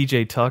dealt with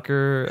PJ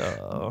Tucker.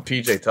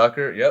 PJ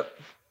Tucker. Yep.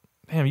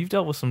 Damn, you've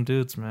dealt with some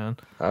dudes, man.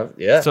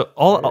 Yeah. So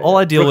all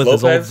I deal Brooke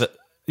with Lopez?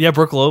 is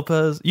Brooke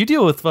Lopez. You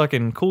deal with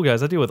fucking cool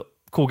guys. I deal with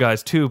cool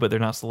guys too, but they're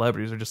not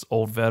celebrities. They're just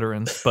old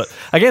veterans. But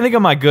I can't think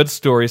of my good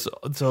stories,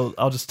 so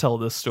I'll just tell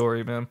this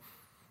story, man.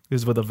 It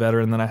was with a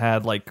veteran that I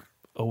had like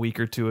a week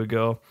or two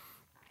ago.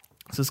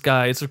 It's this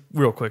guy. It's a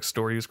real quick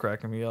story. He was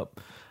cracking me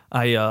up.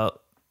 I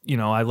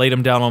laid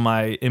him down on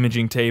my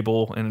imaging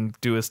table and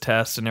do his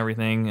test and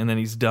everything, and then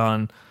he's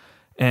done.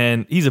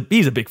 And he's a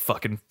big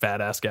fucking fat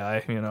ass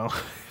guy,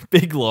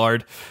 big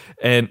lard,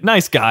 and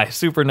nice guy,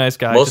 super nice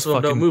guy. Most of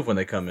them don't move when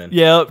they come in.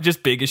 Yeah,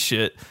 just big as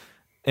shit.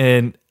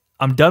 And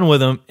I'm done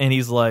with him, and he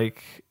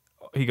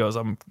goes,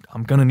 I'm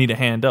gonna need a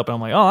hand up. And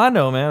I'm like, oh, I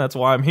know, man, that's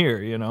why I'm here,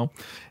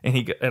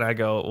 And I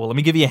go, well, let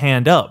me give you a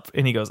hand up.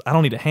 And he goes, I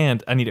don't need a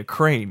hand, I need a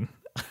crane.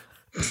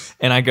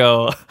 And I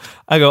go,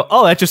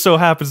 oh, that just so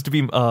happens to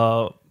be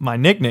my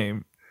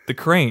nickname, the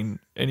Crane.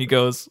 And he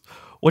goes,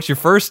 what's your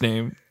first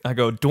name? I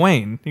go,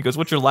 Dwayne. He goes,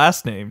 what's your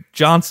last name?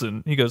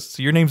 Johnson. He goes,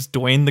 so your name's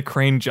Dwayne the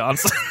Crane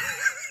Johnson?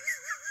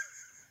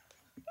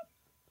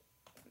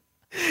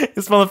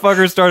 This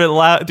motherfucker started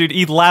laughing. Dude,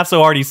 he laughed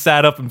so hard he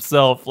sat up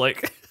himself.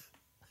 Like,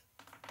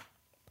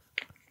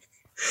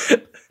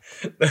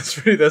 That's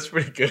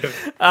pretty good.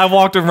 I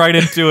walked him right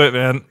into it,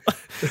 man.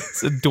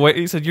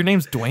 He said, your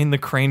name's Dwayne the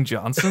Crane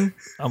Johnson?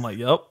 I'm like,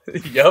 yep.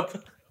 Yup.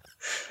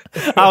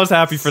 I was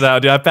happy for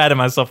that, dude. I patted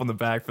myself on the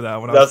back for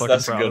that one. I was fucking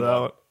proud of that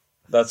one.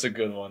 That's a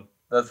good one.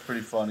 That's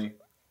pretty funny.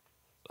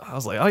 I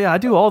was like, oh yeah, I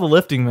do all the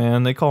lifting,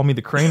 man. They call me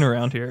the Crane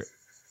around here.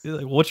 He's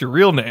like, what's your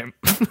real name?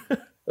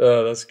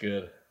 Oh, that's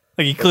good.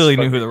 Like he clearly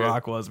knew who The good.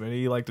 Rock was, man.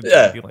 He liked to joke.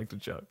 Yeah. He liked to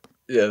joke.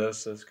 Yeah,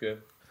 that's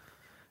good.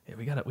 Yeah,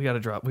 we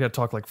gotta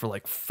talk like for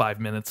 5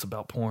 minutes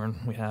about porn.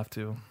 We have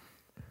to.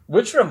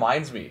 Which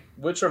reminds me,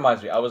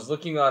 I was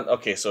looking on.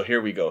 Okay, so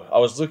here we go. I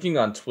was looking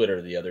on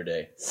Twitter the other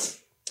day,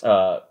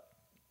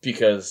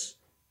 because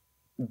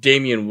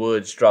Damian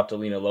Woods dropped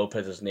Alina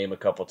Lopez's name a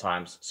couple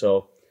times.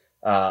 So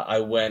I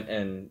went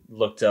and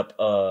looked up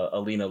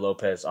Alina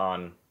Lopez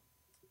on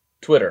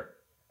Twitter.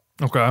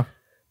 Okay.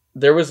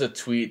 There was a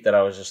tweet that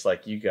I was just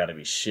like, you got to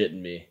be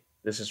shitting me.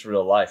 This is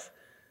real life.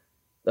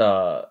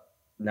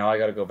 Now I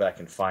got to go back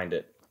and find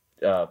it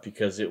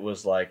because it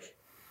was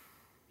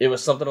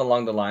something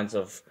along the lines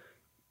of,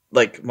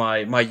 like,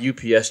 my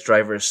UPS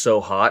driver is so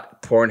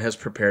hot. Porn has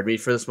prepared me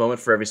for this moment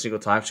for every single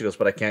time. She goes,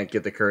 but I can't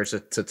get the courage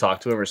to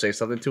talk to him or say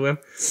something to him.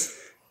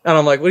 And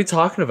I'm like, what are you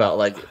talking about?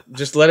 Like,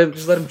 just let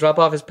him drop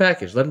off his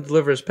package. Let him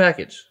deliver his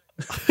package.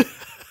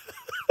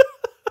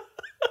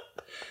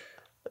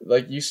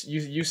 Like you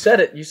said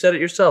it. You said it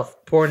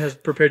yourself. Porn has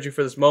prepared you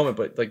for this moment,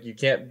 but like you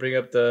can't bring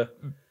up the.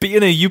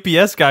 Being a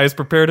UPS guy has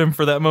prepared him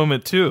for that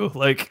moment too.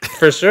 Like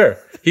for sure,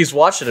 he's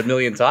watched it a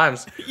million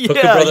times.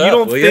 Yeah,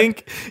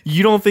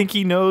 you don't think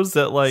he knows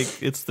that like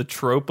it's the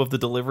trope of the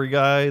delivery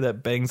guy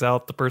that bangs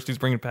out the person who's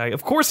bringing package.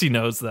 Of course he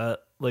knows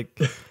that. Like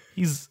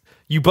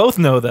you both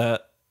know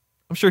that.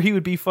 I'm sure he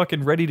would be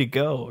fucking ready to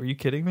go. Are you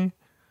kidding me?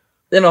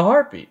 In a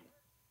heartbeat.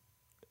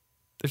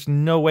 There's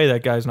no way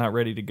that guy's not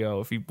ready to go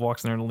if he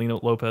walks in there and Alina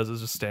Lopez is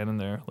just standing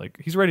there. Like,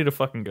 he's ready to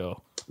fucking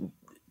go.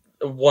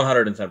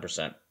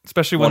 110%.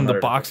 Especially when the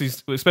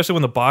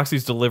box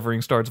he's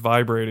delivering starts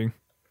vibrating.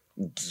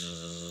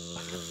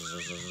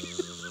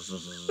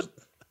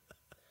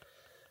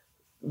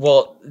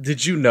 Well,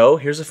 did you know?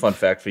 Here's a fun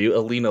fact for you.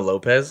 Alina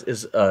Lopez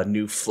is a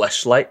new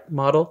Fleshlight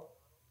model.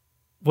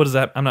 What is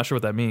that? I'm not sure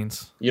what that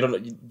means. You don't know?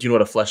 Do you know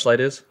what a Fleshlight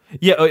is?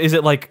 Yeah, is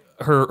it like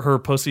her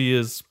pussy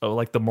is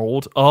like the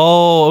mold?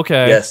 Oh,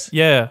 okay. Yes.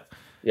 Yeah.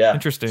 Yeah.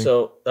 Interesting.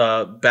 So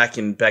back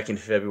in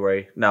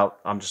February. Now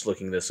I'm just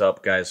looking this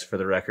up, guys. For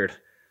the record,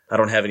 I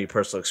don't have any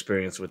personal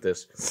experience with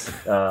this.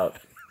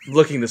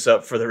 Looking this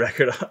up for the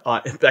record,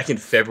 back in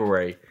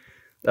February,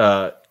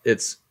 I'm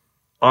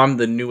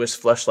the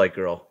newest Fleshlight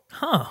girl.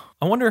 Huh.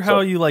 I wonder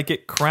how you like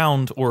get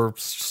crowned or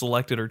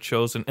selected or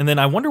chosen. And then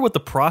I wonder what the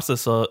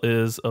process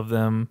is of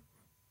them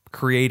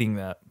creating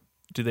that.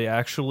 Do they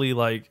actually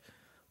like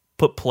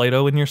put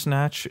Play-Doh in your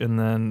snatch and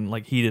then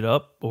like heat it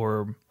up,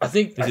 or I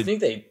think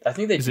they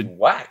do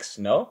wax,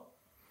 no?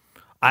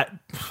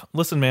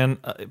 Listen, man,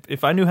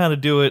 if I knew how to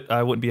do it,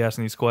 I wouldn't be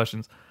asking these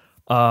questions.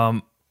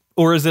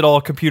 Or is it all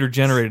computer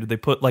generated? They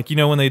put like,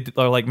 when they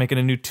are like making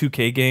a new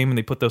 2K game and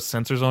they put those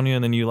sensors on you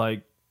and then you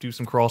like do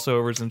some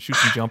crossovers and shoot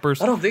some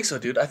jumpers? I don't think so,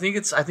 dude. I think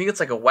it's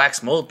like a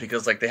wax mold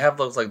because like they have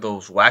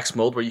those wax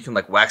mold where you can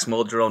like wax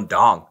mold your own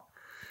dong.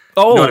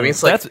 Oh, you know what I mean?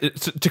 It's like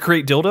it's to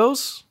create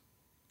dildos?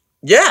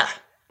 Yeah.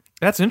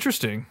 That's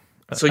interesting.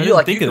 So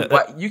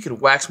you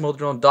could wax mold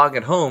your own dog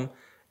at home,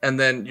 and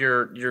then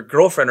your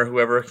girlfriend or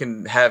whoever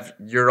can have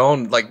your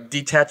own like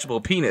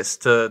detachable penis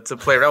to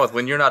play around with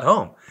when you're not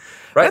home.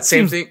 Right?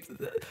 Same thing.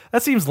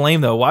 That seems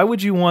lame though. Why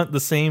would you want the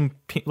same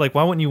like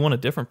why wouldn't you want a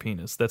different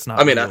penis? That's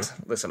not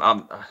listen,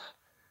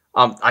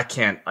 I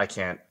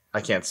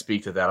can't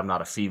speak to that. I'm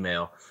not a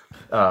female.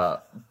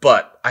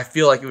 But I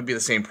feel like it would be the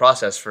same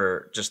process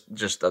for just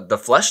the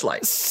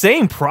Fleshlight.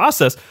 Same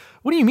process.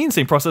 What do you mean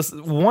same process?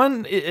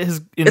 One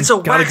is It's a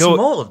wax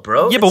mold,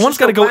 bro. Yeah, It's but one's just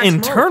got to a go wax mold.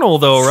 internal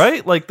though,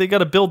 right? Like they got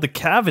to build the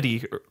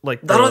cavity.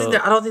 Like I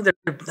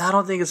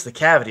don't think it's the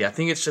cavity. I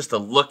think it's just the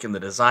look and the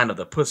design of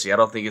the pussy. I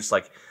don't think it's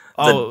like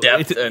the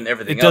depth and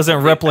everything. It doesn't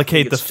else.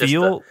 replicate the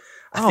feel.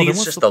 I think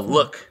it's just the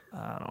look.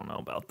 I don't know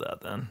about that.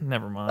 Then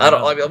never mind.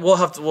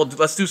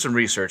 Let's do some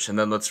research and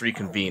then let's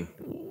reconvene.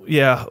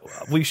 Yeah,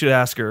 we should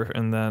ask her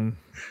and then,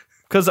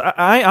 because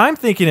I'm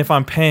thinking if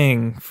I'm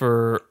paying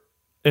for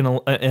an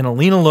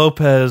Alina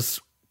Lopez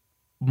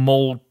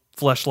mold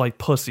fleshlight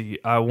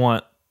pussy, I don't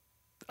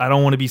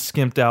want to be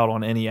skimped out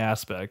on any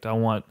aspect. I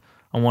want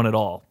it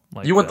all.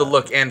 Like you want that. the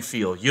look and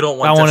feel. You don't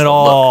want. I just want it the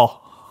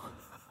all.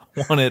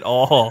 I want it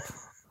all.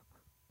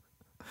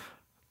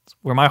 It's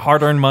where my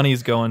hard-earned money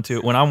is going to.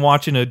 When I'm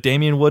watching a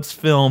Damian Woods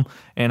film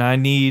and I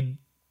need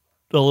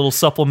a little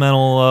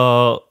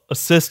supplemental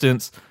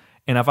assistance,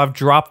 and if I've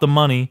dropped the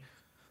money,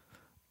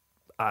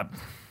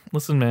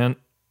 listen, man.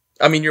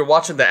 I mean, you're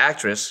watching the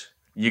actress.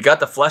 You got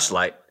the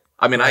fleshlight.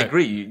 I mean, Right. I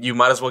agree. You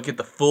might as well get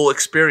the full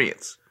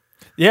experience.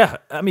 Yeah,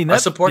 I mean, I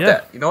support yeah.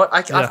 that. You know what?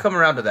 I've come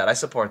around to that. I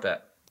support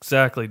that.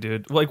 Exactly,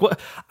 dude. Like, what?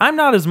 I'm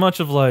not as much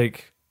of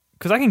like,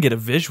 because I can get a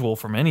visual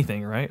from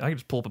anything, right? I can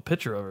just pull up a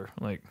picture of her.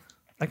 Like,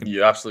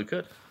 You absolutely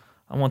could.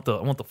 I want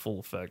the full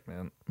effect,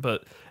 man.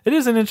 But it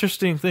is an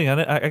interesting thing.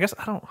 I guess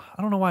I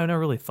don't know why I never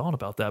really thought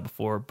about that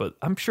before. But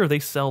I'm sure they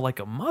sell like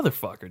a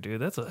motherfucker, dude.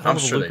 That's a hell of a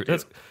sure they do.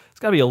 It's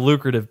got to be a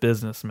lucrative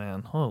business,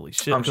 man. Holy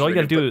shit! I'm 'Cause all you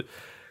sure got they to do, do is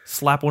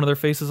slap one of their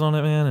faces on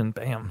it, man, and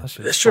bam, that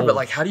shit. It's true, but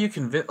like, how do you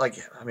convince? Like,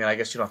 I mean, I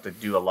guess you don't have to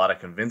do a lot of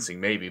convincing,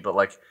 maybe, but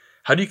like,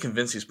 how do you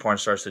convince these porn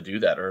stars to do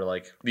that, or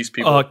like these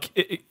people?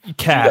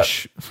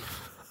 Cash.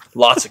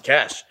 Lots of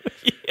cash,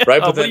 Yeah,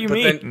 right? what do you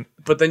mean?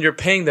 But then you're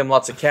paying them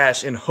lots of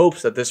cash in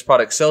hopes that this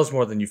product sells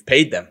more than you've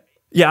paid them.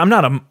 Yeah, I'm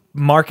not a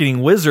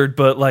marketing wizard,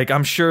 but like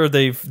I'm sure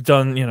they've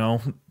done,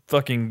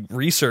 fucking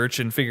research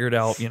and figured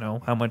out,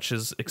 how much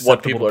is acceptable.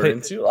 What people to are pay.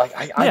 into, like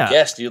I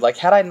guess, dude. Like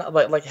had I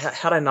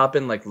not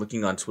been like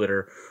looking on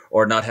Twitter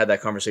or not had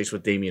that conversation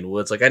with Damian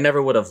Woods, like I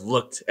never would have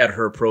looked at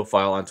her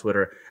profile on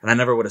Twitter, and I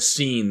never would have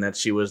seen that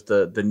she was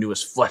the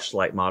newest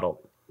fleshlight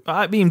model.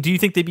 I mean, do you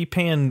think they'd be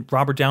paying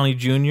Robert Downey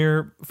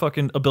Jr.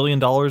 fucking $1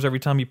 billion every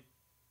time he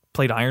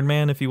played Iron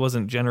Man if he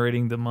wasn't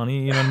generating the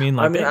money? You know what I mean?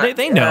 Like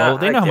they know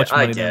how much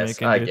money they're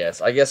making. I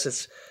guess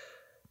it's.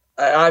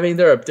 I mean,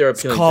 they're appealing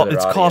to their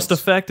audience. It's cost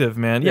effective,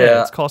 man.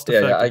 Yeah, it's cost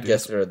effective. Yeah, I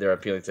guess they're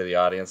appealing to the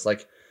audience.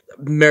 Like,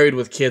 married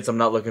with kids, I'm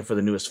not looking for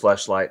the newest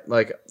fleshlight.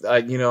 Like,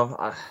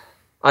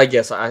 I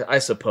guess I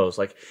suppose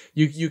like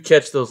you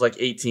catch those like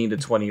 18 to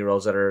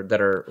 20-year-olds that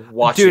are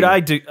watching.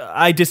 Dude,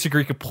 I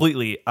disagree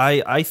completely.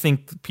 I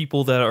think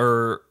people that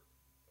are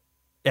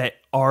at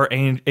our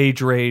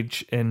age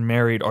range and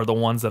married are the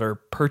ones that are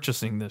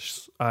purchasing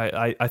this.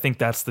 I think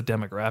that's the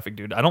demographic,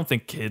 dude. I don't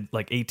think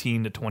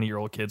 18 to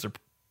 20-year-old kids are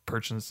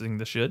purchasing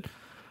this shit.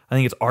 I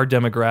think it's our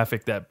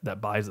demographic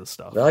that buys this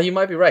stuff. Well, you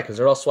might be right because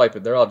they're all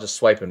swiping. They're all just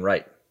swiping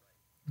right,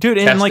 dude.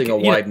 And casting like a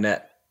wide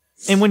net.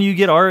 And when you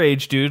get our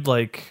age, dude,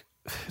 like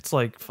it's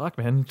like fuck,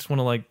 man. You just want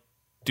to like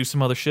do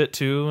some other shit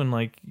too, and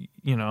like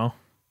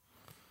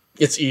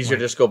it's easier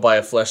to just go buy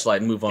a fleshlight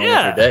and move on with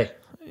your day.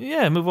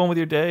 Yeah, move on with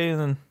your day, and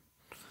then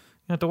you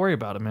don't have to worry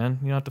about it, man.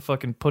 You don't have to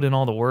fucking put in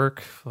all the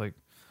work. Like,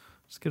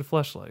 just get a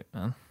fleshlight,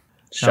 man.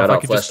 Shout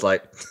out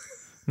fleshlight.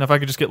 Now, if I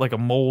could just get like a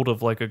mold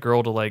of like a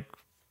girl to like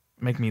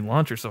make me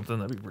lunch or something,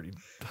 that'd be pretty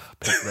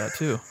pick for that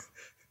too.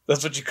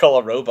 That's what you call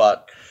a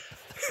robot.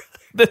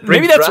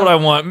 Maybe that's what I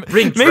want.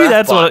 Maybe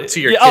that's what.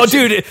 To your oh,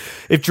 kitchen. dude,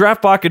 if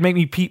DraftBot could make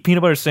me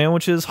peanut butter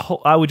sandwiches,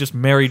 I would just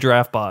marry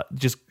DraftBot.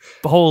 Just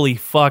holy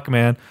fuck,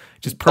 man!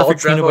 Just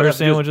perfect peanut butter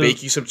sandwiches.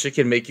 Bake you some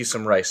chicken, make you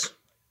some rice,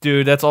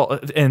 dude. That's all,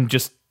 and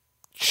just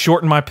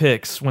shorten my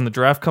picks when the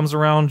draft comes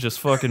around. Just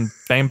fucking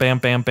bam, bam,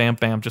 bam, bam,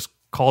 bam. Just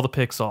call the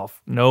picks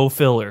off. No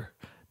filler.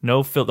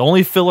 No fill. The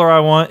only filler I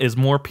want is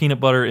more peanut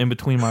butter in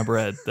between my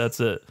bread. That's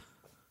it.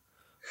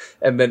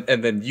 And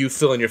then you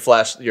fill in your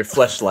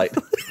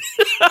fleshlight.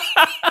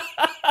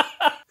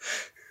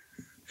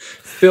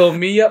 Fill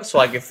me up so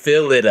I can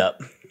fill it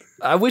up.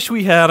 I wish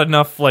we had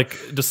enough like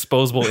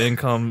disposable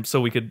income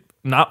so we could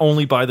not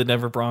only buy the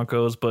Denver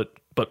Broncos, but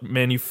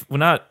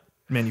not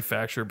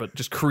manufacture, but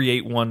just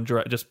create one.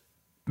 Just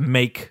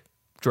make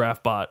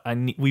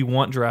DraftBot. We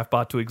want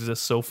DraftBot to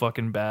exist so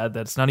fucking bad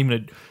that it's not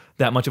even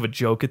that much of a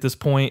joke at this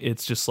point.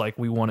 It's just like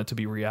we want it to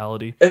be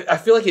reality. I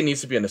feel like it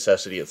needs to be a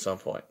necessity at some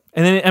point.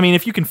 And then, I mean,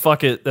 if you can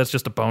fuck it, that's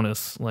just a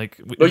bonus. Like,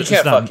 no, you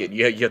can't fuck it.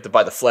 You have to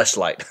buy the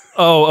fleshlight.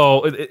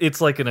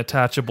 It's like an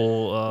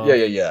attachable.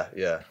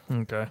 Yeah.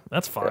 Okay,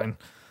 that's fine.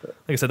 Like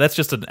I said, that's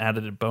just an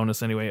added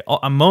bonus anyway.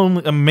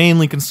 I'm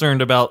mainly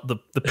concerned about the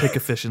pick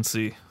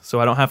efficiency, so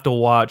I don't have to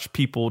watch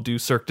people do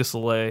Cirque du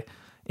Soleil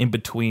in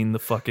between the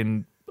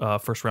fucking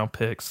first round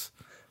picks.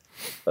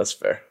 That's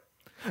fair.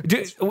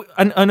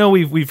 I know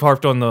we've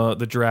harped on the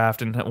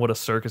draft and what a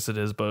circus it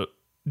is, but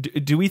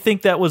do we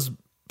think that was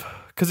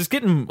because it's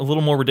getting a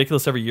little more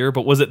ridiculous every year?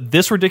 But was it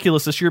this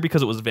ridiculous this year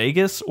because it was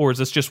Vegas, or is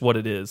this just what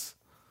it is?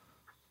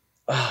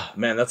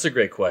 Man, that's a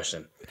great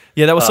question.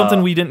 Yeah, that was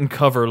something we didn't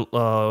cover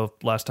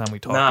last time we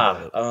talked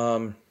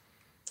about it.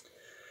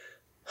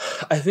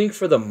 I think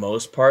for the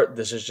most part,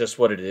 this is just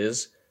what it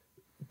is.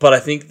 But I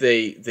think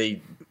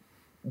they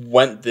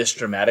went this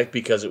dramatic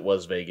because it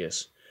was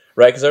Vegas,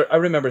 right? Because I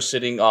remember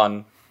sitting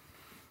on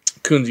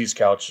Kunzi's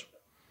couch,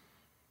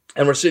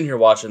 and we're sitting here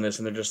watching this,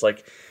 and they're just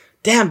like,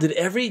 "Damn, did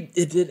every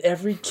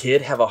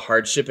kid have a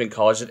hardship in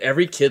college? Did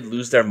every kid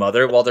lose their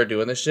mother while they're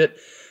doing this shit?"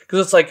 Because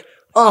it's like,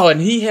 oh,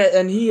 and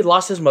he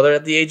lost his mother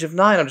at the age of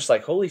 9. I'm just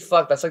like, holy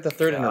fuck, that's like the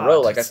third in a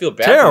row. Like, I feel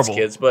bad for these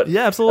kids, but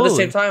yeah, absolutely. At the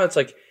same time, it's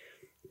like,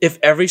 if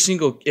every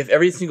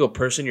single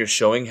person you're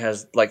showing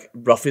has like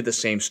roughly the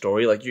same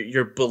story, like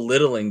you're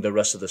belittling the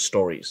rest of the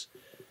stories.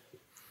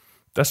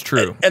 That's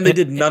true. And they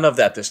did none of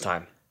that this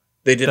time.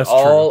 They did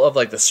of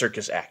like the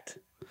circus act.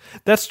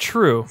 That's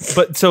true.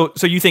 But so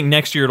you think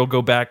next year it'll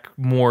go back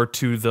more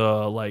to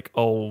the like,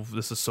 oh,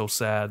 this is so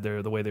sad.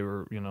 They're the way they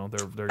were,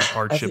 their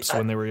hardships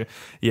when they were.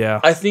 Yeah,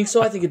 I think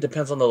so. I think it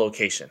depends on the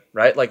location,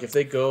 right? Like if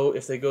they go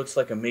to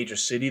like a major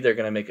city, they're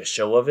gonna make a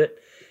show of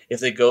it. If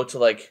they go to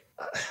like,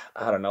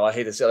 I don't know, I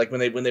hate to say it, like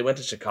when they went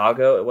to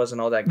Chicago, it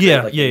wasn't all that good.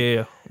 Yeah, like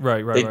yeah.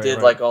 Right. They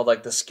did like all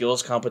like the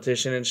skills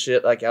competition and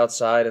shit like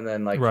outside, and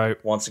then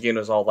like once again it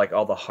was all like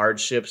all the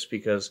hardships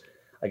because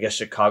I guess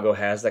Chicago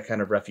has that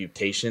kind of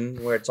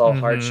reputation where it's all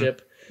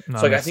hardship. No,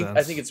 so like I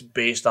think it's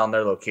based on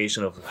their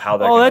location of how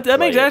they're.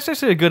 That's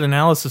actually a good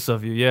analysis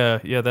of you.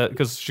 Yeah, that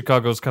because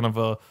Chicago's kind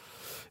of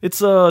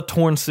it's a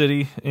torn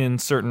city in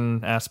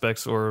certain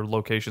aspects or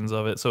locations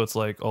of it. So it's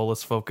like, oh,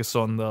 let's focus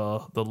on the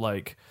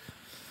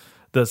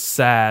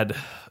sad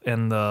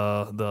and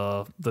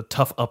the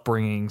tough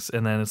upbringings,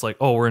 and then it's like,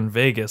 oh, we're in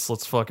Vegas,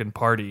 let's fucking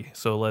party.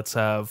 So let's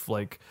have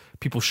like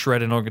people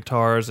shredding on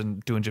guitars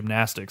and doing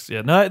gymnastics.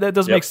 Yeah, no, that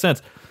does make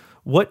sense.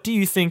 What do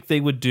you think they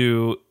would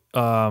do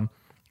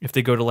if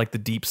they go to like the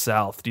deep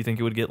south? Do you think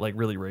it would get like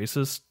really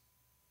racist?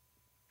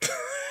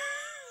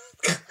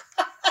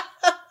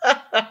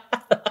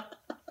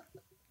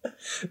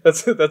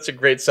 That's a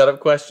great setup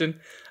question.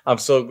 I'm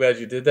so glad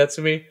you did that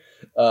to me.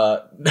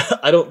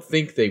 I don't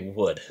think they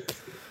would.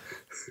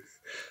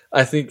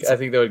 I think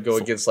they would go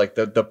against like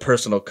the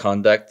personal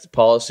conduct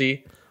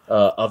policy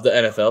of the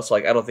NFL. So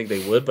like I don't think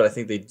they would, but I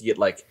think they'd get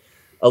like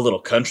a little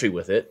country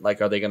with it.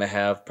 Like, are they going to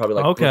have probably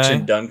like Brooks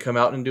and Dunn come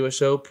out and do a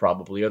show?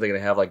 Probably. Are they going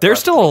to have like they're Garth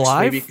still Brooks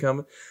alive? Maybe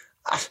come.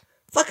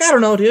 Fuck, I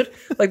don't know, dude.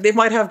 Like they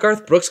might have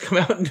Garth Brooks come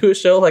out and do a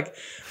show. Like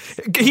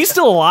he's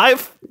still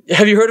alive.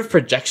 Have you heard of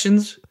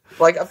projections?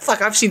 Like,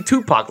 fuck, I've seen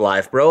Tupac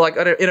live, bro. Like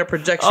in a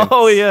projection.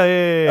 Oh yeah.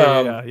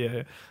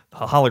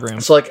 A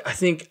hologram. So like, I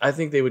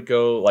think they would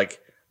go like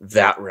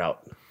that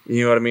route.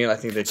 You know what I mean? I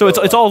think they. So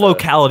it's all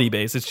locality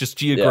based. It's just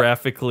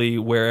geographically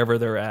wherever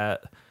they're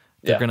at.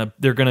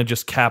 They're gonna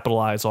just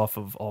capitalize off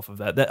of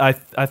that.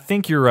 I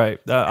think you're right.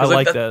 I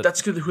like that.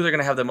 That's who they're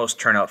gonna have the most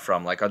turnout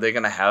from. Like, are they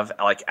gonna have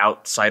like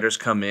outsiders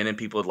come in and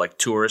people like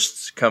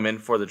tourists come in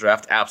for the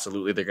draft?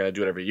 Absolutely, they're gonna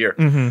do it every year.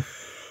 Mm-hmm.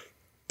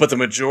 But the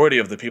majority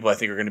of the people, I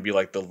think, are gonna be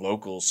like the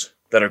locals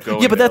that are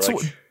going. Yeah, but that's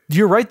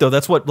you're right though.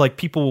 That's what like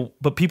people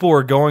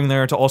are going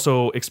there to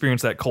also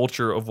experience that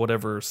culture of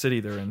whatever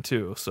city they're in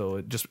too. So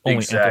it just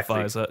only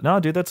amplifies that. No,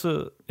 dude, that's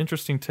a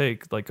interesting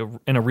take, like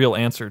and a real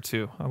answer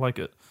too. I like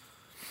it.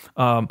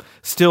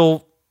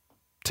 Still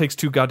takes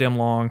too goddamn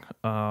long.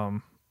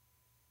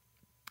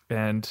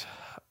 And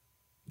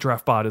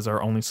DraftBot is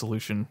our only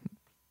solution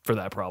for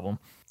that problem.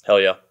 Hell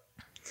yeah.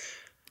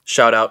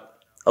 Shout out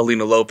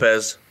Alina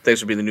Lopez.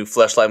 Thanks for being the new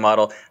Fleshlight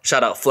model.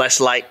 Shout out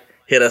Fleshlight.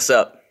 Hit us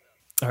up.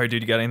 All right,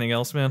 dude, you got anything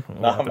else, man?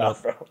 No, I'm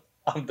not, bro.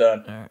 I'm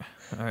done.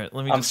 All right.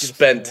 Let me. I'm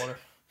spent.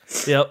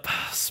 Yep,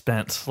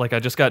 spent. Like I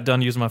just got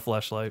done using my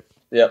flashlight.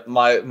 Yep,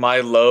 my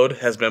load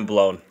has been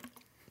blown.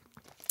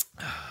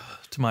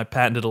 To my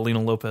patented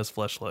Alina Lopez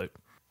fleshlight.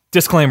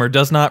 Disclaimer: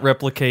 does not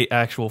replicate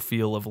actual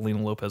feel of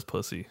Alina Lopez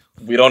pussy.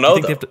 We don't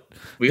know.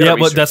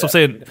 But that's what I'm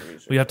saying.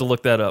 We have to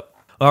look that up.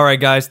 All right,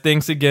 guys.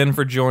 Thanks again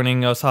for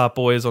joining us, Hot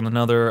Boys, on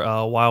another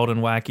wild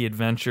and wacky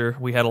adventure.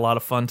 We had a lot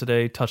of fun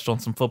today. Touched on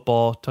some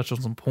football, touched on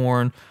some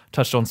porn,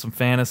 touched on some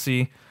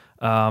fantasy.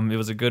 It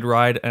was a good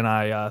ride, and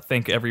I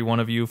thank every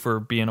one of you for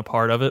being a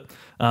part of it.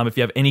 If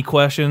you have any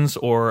questions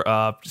or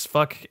just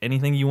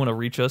anything you want to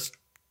reach us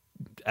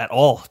at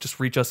all, just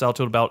reach us out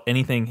to about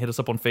anything. Hit us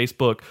up on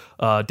Facebook.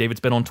 David's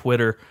been on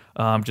Twitter.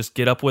 Just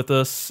get up with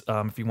us.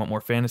 If you want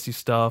more fantasy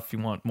stuff, you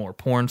want more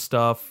porn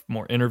stuff,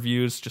 more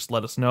interviews, just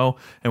let us know,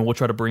 and we'll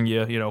try to bring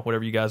you,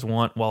 whatever you guys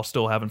want while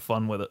still having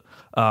fun with it.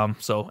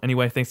 So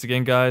anyway, thanks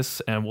again,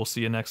 guys, and we'll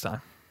see you next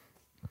time.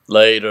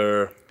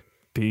 Later.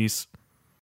 Peace.